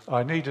batteries.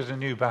 I needed a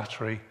new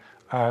battery,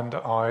 and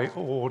I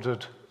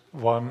ordered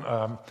one.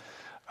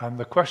 And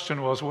the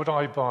question was, would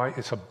I buy...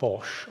 It's a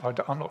Bosch.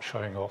 I'm not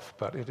showing off,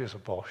 but it is a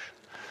Bosch.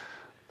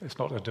 It's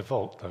not a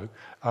DeWalt,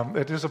 though.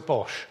 It is a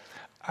Bosch.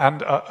 And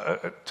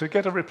to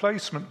get a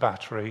replacement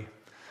battery,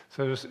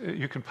 so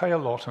you can pay a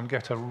lot and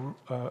get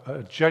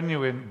a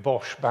genuine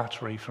Bosch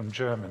battery from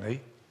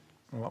Germany,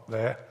 from up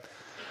there,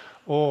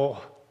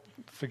 or,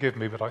 forgive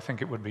me, but I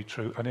think it would be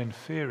true, an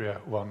inferior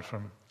one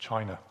from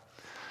China.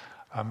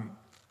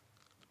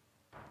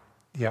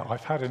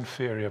 I've had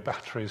inferior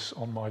batteries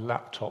on my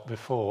laptop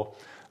before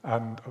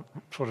and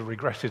sort of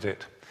regretted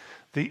it.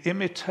 The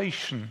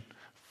imitation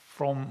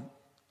from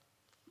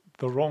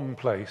the wrong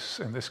place,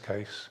 in this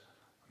case,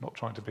 I'm not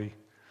trying to be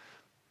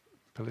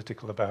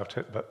political about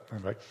it, but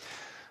anyway,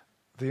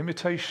 the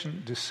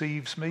imitation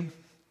deceives me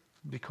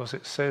because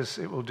it says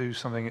it will do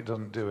something, it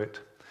doesn't do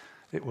it.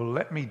 It will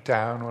let me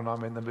down when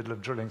I'm in the middle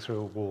of drilling through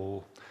a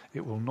wall.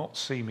 It will not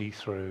see me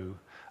through,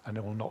 and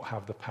it will not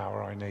have the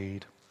power I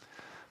need.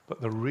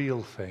 But the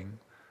real thing,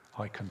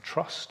 I can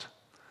trust.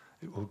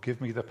 It will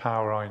give me the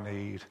power I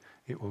need.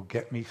 It will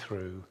get me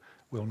through,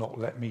 will not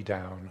let me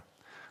down.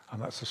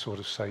 And that's the sort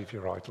of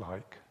Saviour I'd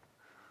like.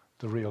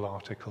 The real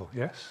article,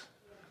 yes?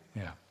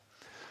 Yeah.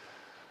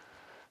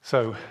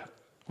 So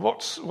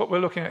what we're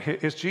looking at here,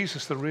 is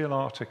Jesus the real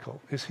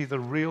article? Is he the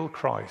real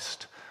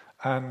Christ?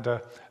 And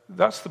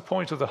that's the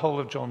point of the whole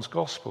of John's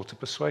Gospel, to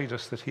persuade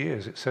us that he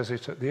is. It says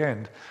it at the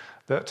end,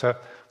 that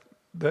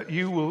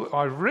you will,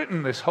 I've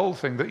written this whole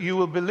thing, that you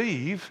will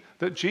believe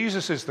that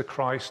Jesus is the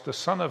Christ, the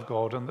Son of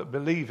God, and that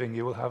believing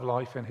you will have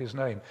life in his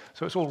name.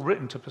 So it's all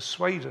written to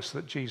persuade us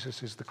that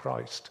Jesus is the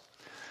Christ.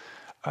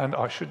 And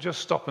I should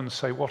just stop and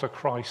say what a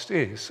Christ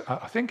is.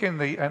 I think in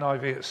the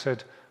NIV it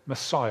said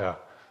Messiah.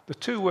 The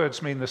two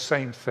words mean the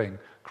same thing.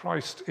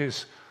 Christ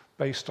is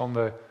based on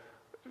the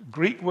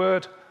Greek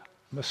word.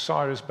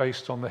 Messiah is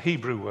based on the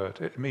Hebrew word.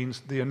 It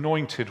means the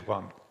anointed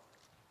one.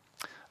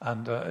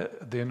 And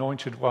the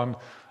anointed one,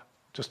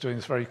 just doing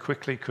this very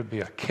quickly, could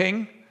be a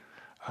king,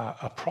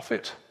 a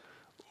prophet,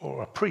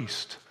 or a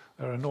priest.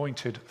 They're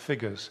anointed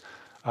figures.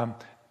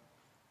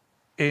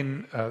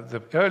 In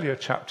the earlier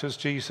chapters,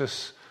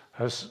 Jesus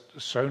has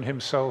shown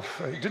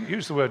himself, he didn't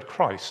use the word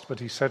Christ, but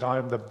he said, I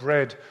am the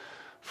bread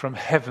from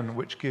heaven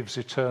which gives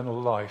eternal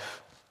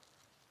life.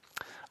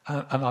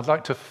 And I'd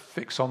like to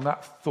fix on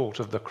that thought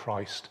of the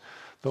Christ,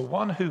 the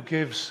one who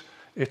gives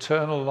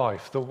eternal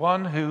life, the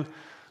one who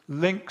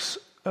links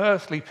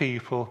earthly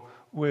people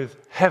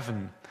with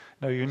heaven.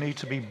 Now, you need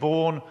to be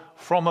born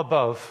from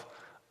above,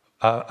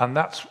 and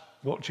that's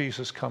what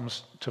Jesus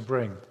comes to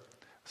bring.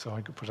 So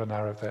I could put an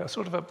arrow there,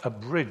 sort of a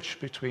bridge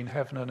between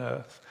heaven and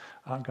earth.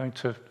 I'm going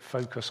to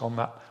focus on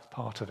that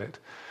part of it.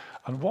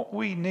 And what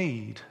we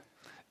need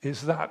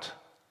is that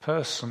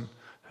person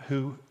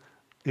who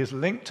is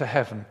linked to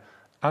heaven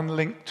and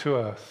linked to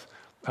earth,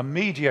 a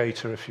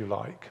mediator, if you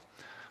like,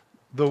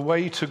 the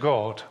way to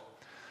God,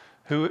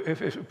 who,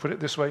 if you put it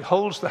this way,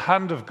 holds the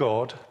hand of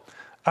God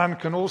and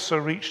can also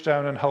reach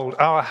down and hold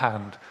our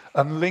hand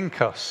and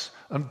link us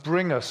and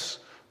bring us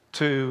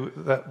to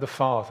the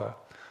Father.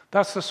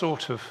 That's the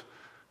sort of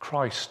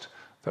Christ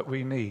that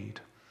we need.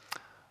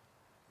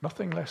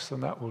 Nothing less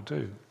than that will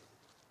do.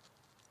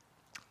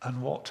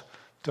 And what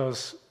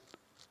does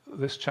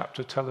this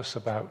chapter tell us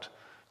about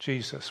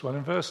Jesus? Well,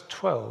 in verse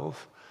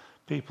 12,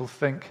 people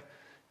think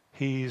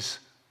he's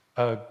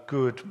a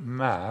good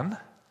man.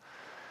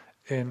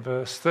 In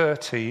verse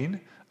 13,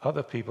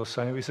 other people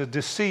say he's a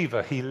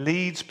deceiver. He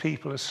leads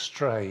people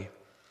astray.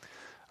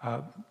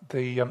 I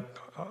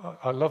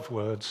love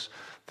words.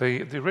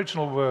 The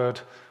original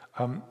word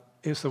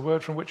is the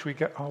word from which we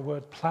get our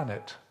word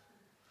planet.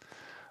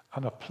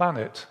 And a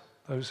planet,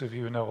 those of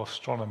you who know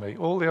astronomy,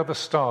 all the other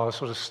stars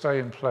sort of stay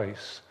in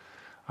place.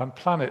 and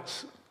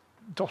planets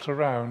dot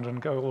around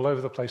and go all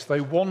over the place.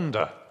 They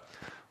wander.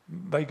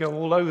 They go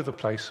all over the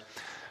place.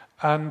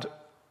 And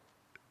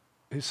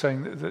he's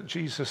saying that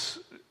Jesus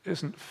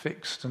isn't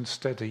fixed and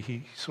steady.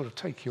 He sort of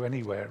take you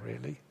anywhere,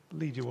 really,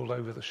 lead you all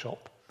over the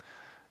shop.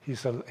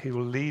 He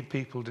will lead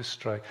people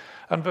astray.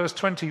 And verse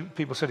 20,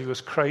 people said he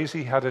was crazy,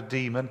 he had a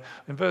demon.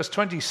 In verse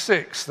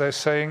 26, they're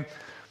saying,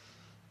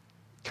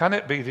 can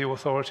it be the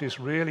authorities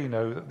really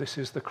know that this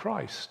is the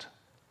Christ?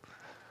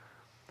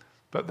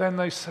 But then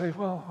they say,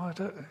 well, I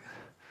don't.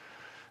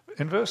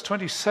 In verse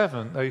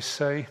 27, they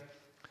say,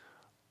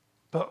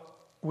 but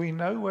we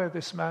know where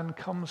this man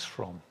comes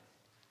from.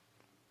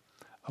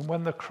 And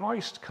when the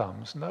Christ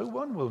comes, no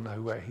one will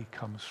know where he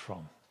comes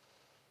from.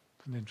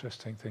 It's an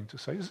interesting thing to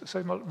say. Does it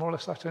say more or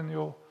less that in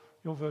your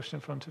version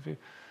in front of you?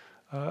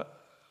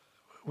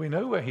 We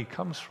know where he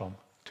comes from.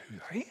 Do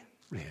they?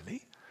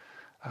 Really?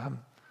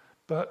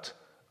 But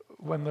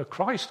when the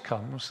Christ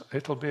comes,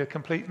 it'll be a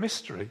complete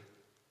mystery.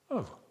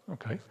 Oh,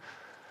 okay.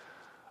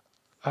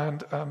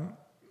 And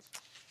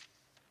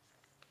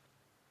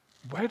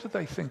where do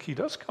they think he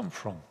does come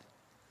from?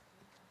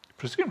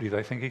 Presumably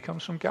they think he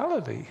comes from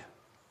Galilee,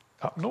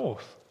 up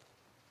north.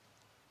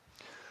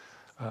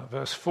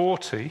 Verse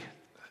 40,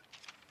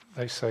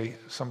 they say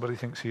somebody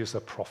thinks he is the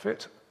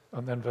prophet.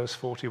 And then verse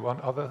 41,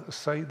 others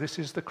say this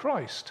is the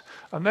Christ.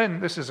 And then,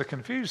 this is a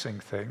confusing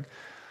thing,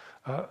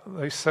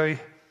 they say,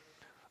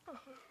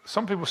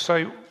 some people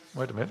say,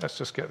 wait a minute, let's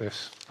just get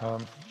this.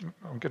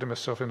 I'm getting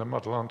myself in a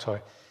muddle, aren't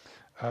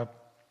I?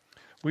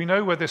 We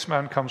know where this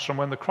man comes from.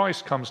 When the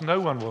Christ comes,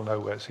 no one will know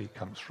where he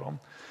comes from.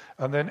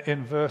 And then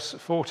in verse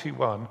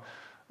 41,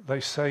 they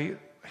say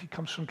he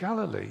comes from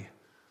Galilee.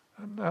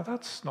 Now,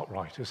 that's not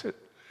right, is it?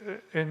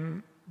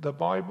 In the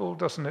Bible,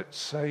 doesn't it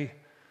say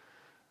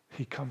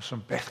he comes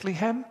from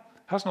Bethlehem?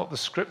 Has not the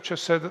scripture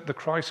said that the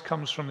Christ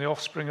comes from the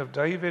offspring of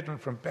David and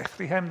from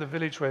Bethlehem, the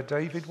village where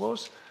David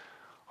was?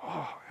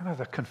 Oh,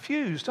 they're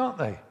confused, aren't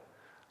they?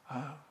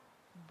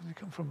 Does he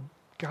come from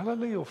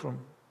Galilee or from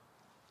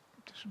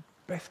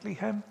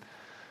Bethlehem?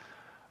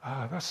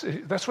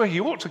 That's where he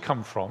ought to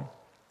come from.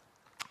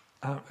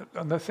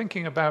 And they're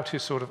thinking about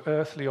his sort of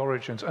earthly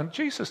origins. And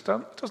Jesus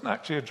doesn't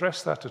actually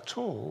address that at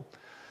all.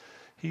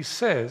 He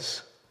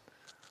says,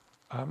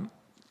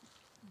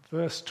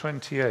 verse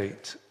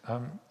 28,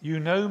 you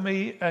know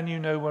me and you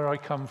know where I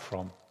come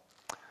from.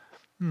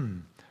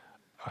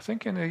 I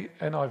think in the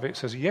NIV it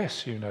says,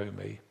 yes, you know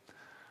me.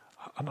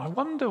 And I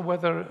wonder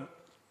whether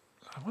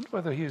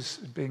he's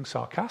being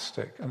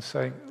sarcastic and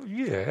saying,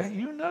 yeah,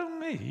 you know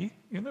me,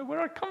 you know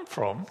where I come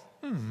from.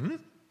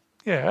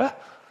 Yeah.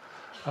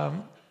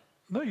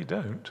 No, you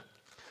don't.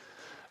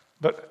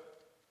 But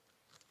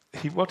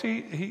what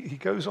he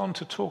goes on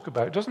to talk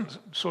about, it doesn't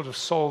sort of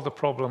solve the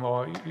problem,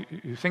 or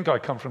you think I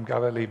come from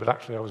Galilee, but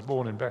actually I was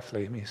born in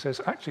Bethlehem. He says,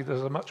 actually,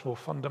 there's a much more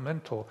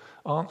fundamental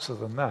answer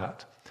than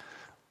that.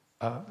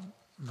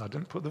 I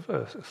didn't put the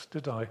verses,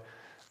 did I?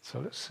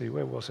 So let's see,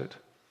 where was it?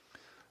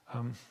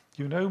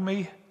 You know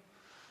me?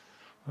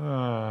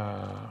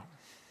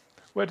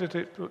 Where did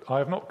it put? I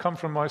have not come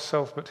from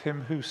myself, but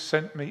him who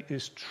sent me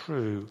is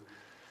true.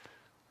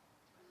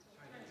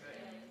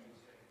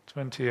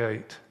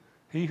 28.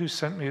 He who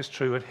sent me is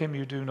true, and him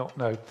you do not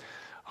know.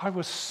 I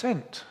was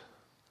sent,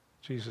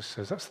 Jesus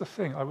says. That's the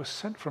thing. I was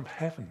sent from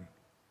heaven.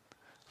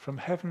 From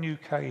heaven you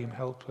came,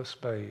 helpless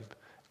babe,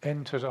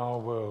 entered our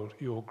world,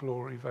 your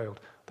glory veiled.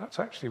 That's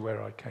actually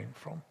where I came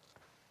from.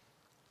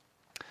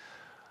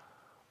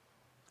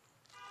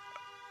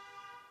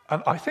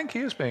 And I think he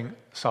is being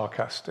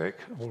sarcastic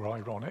or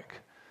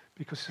ironic,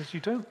 because he says, you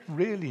don't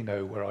really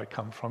know where I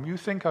come from. You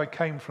think I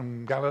came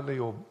from Galilee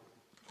or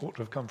ought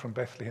to have come from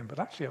Bethlehem, but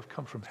actually I've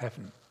come from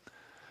heaven.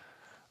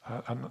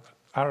 And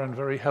Aaron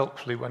very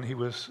helpfully, when he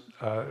was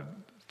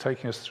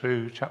taking us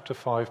through chapter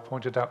 5,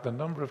 pointed out the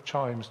number of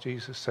times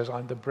Jesus says,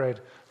 I'm the bread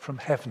from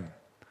heaven.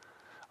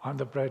 I'm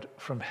the bread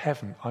from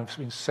heaven. I've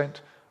been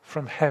sent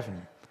from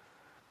heaven.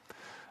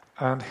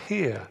 And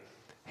here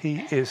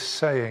he is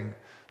saying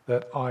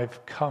that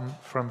I've come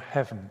from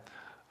heaven.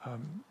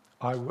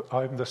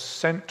 I'm the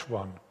sent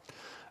one.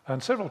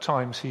 And several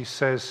times he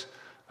says,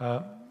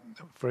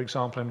 for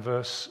example, in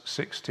verse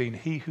 16,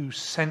 he who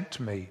sent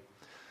me.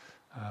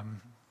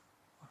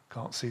 I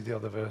can't see the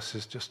other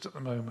verses just at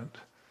the moment.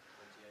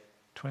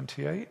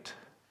 28.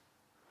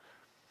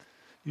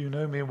 You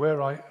know me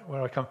where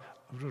I come.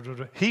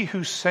 He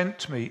who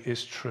sent me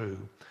is true.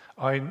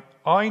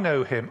 I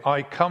know him.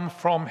 I come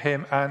from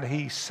him, and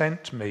he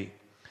sent me.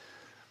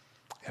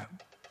 Yeah,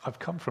 I've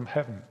come from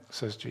heaven,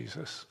 says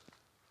Jesus.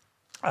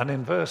 And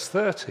in verse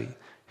 30,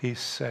 he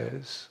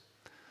says,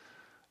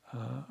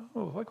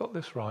 have I got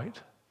this right?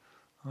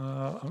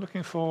 I'm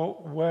looking for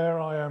where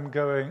I am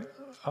going.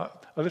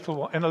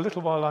 In a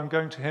little while I'm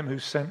going to him who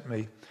sent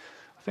me.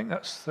 I think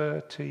that's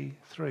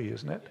 33,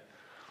 isn't it?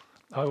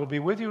 I will be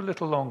with you a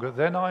little longer,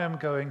 then I am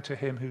going to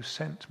him who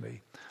sent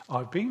me.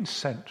 I've been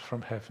sent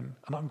from heaven,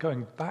 and I'm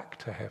going back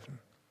to heaven.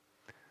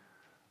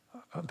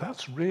 And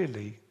that's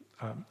really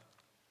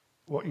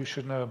what you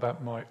should know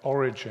about my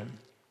origin.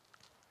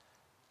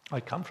 I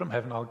come from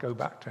heaven, I'll go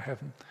back to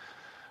heaven.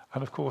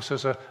 And of course,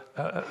 as a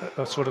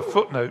sort of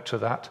footnote to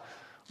that,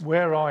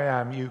 where I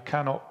am, you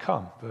cannot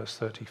come, verse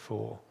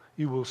 34.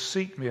 You will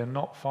seek me and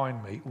not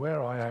find me.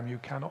 Where I am, you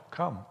cannot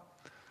come.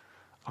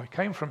 I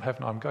came from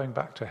heaven, I'm going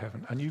back to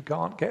heaven, and you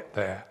can't get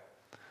there.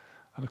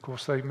 And of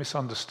course, they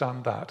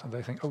misunderstand that, and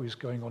they think, oh, he's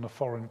going on a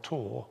foreign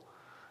tour.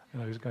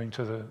 He's going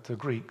to the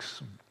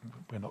Greeks.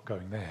 We're not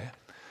going there.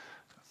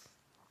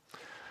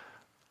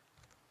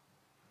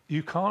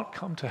 You can't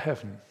come to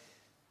heaven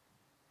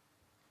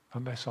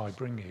unless I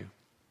bring you.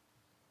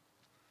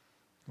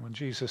 When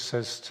Jesus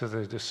says to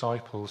the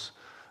disciples,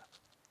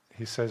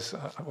 he says,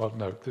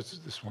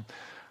 this one,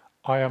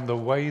 I am the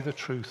way, the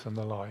truth, and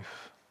the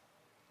life.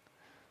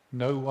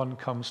 No one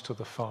comes to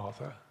the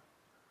Father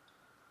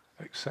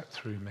except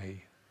through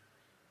me.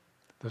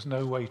 There's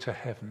no way to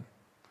heaven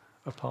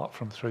apart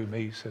from through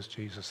me, says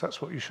Jesus.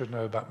 That's what you should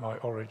know about my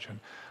origin.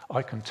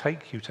 I can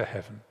take you to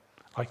heaven.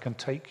 I can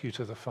take you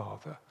to the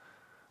Father.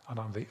 And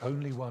I'm the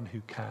only one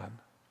who can.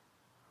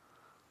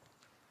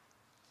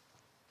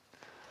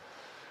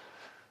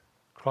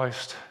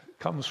 Christ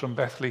comes from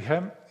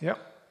Bethlehem,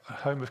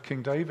 home of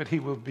King David. He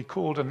will be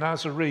called a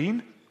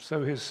Nazarene,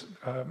 so his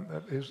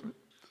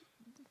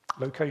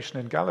location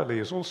in Galilee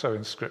is also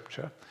in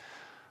Scripture.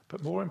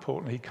 But more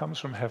importantly, he comes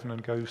from heaven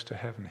and goes to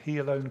heaven. He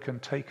alone can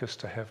take us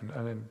to heaven.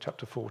 And in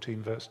chapter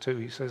 14, verse 2,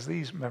 he says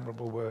these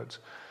memorable words,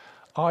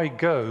 I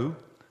go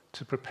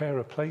to prepare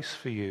a place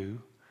for you.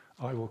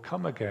 I will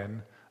come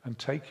again and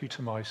take you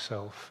to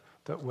myself,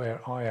 that where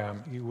I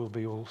am, you will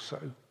be also.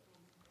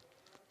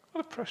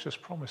 What a precious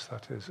promise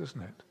that is,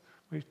 isn't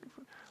it?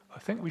 I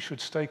think we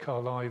should stake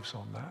our lives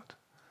on that.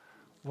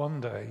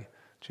 One day,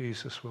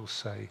 Jesus will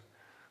say,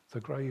 the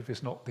grave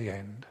is not the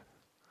end.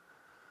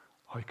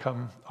 I've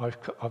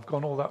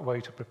gone all that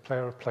way to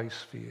prepare a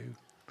place for you.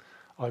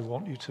 I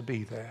want you to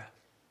be there.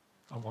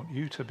 I want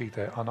you to be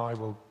there, and I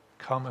will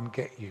come and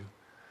get you.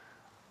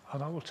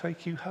 And I will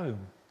take you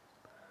home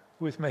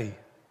with me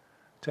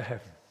to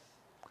heaven.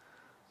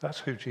 That's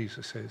who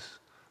Jesus is.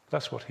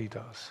 That's what he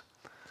does.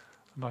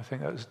 And I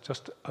think that's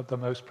just the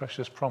most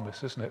precious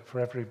promise, isn't it, for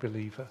every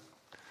believer?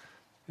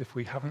 If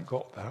we haven't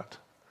got that,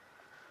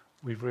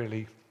 we've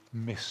really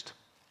missed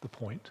the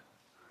point.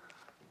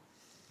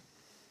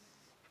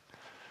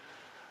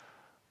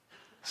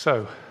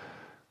 So,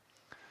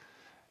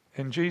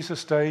 in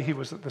Jesus' day, he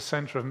was at the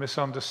center of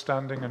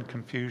misunderstanding and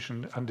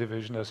confusion and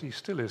division, as he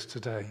still is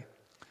today.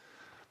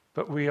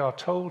 But we are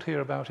told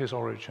here about his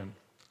origin.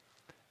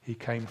 He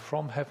came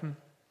from heaven,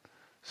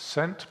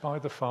 sent by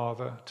the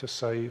Father to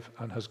save,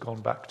 and has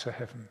gone back to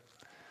heaven.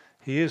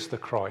 He is the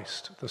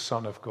Christ, the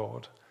Son of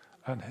God,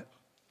 and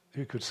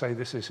you could say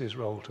this is his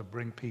role, to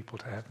bring people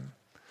to heaven,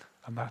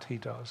 and that he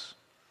does.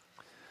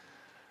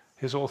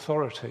 His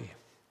authority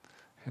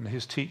in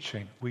his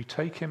teaching, we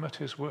take him at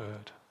his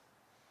word.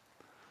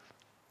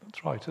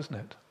 That's right, isn't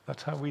it?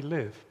 That's how we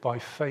live, by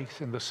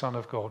faith in the Son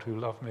of God who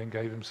loved me and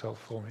gave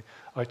himself for me.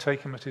 I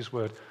take him at his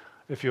word.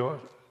 If you're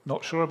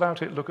not sure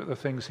about it, look at the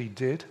things he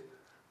did.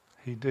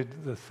 He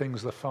did the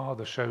things the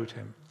Father showed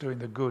him, doing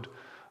the good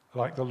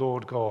like the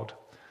Lord God.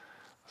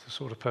 That's the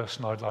sort of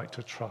person I'd like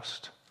to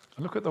trust.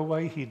 And look at the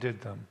way he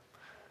did them.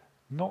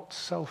 Not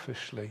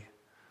selfishly,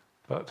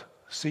 but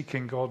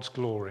seeking God's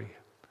glory.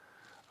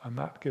 And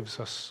that gives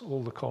us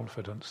all the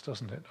confidence,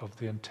 doesn't it, of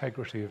the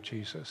integrity of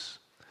Jesus.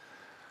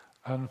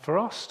 And for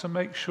us to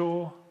make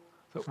sure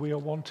that we are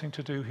wanting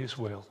to do his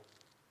will.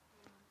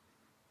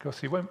 Because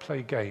he won't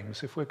play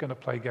games. If we're going to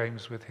play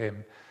games with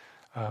him,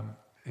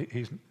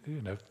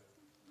 there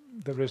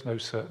is no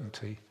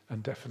certainty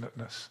and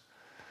definiteness.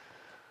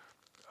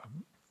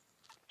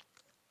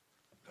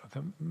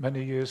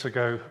 Many years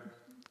ago,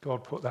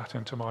 God put that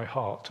into my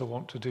heart to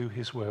want to do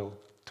his will.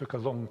 It took a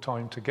long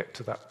time to get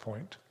to that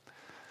point.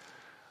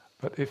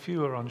 But if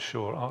you are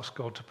unsure, ask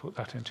God to put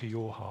that into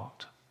your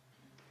heart.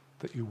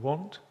 That you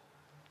want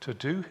to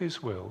do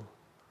his will,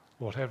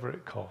 whatever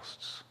it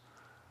costs.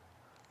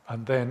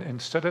 And then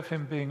instead of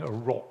him being a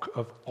rock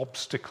of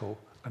obstacle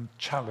and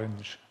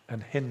challenge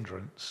and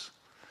hindrance,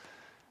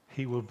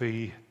 he will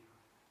be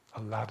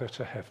a ladder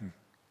to heaven.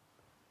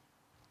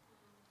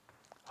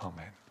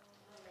 Amen.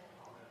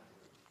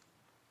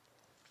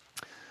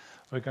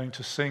 We're going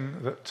to sing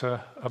that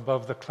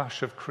above the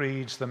clash of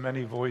creeds, the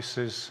many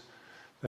voices,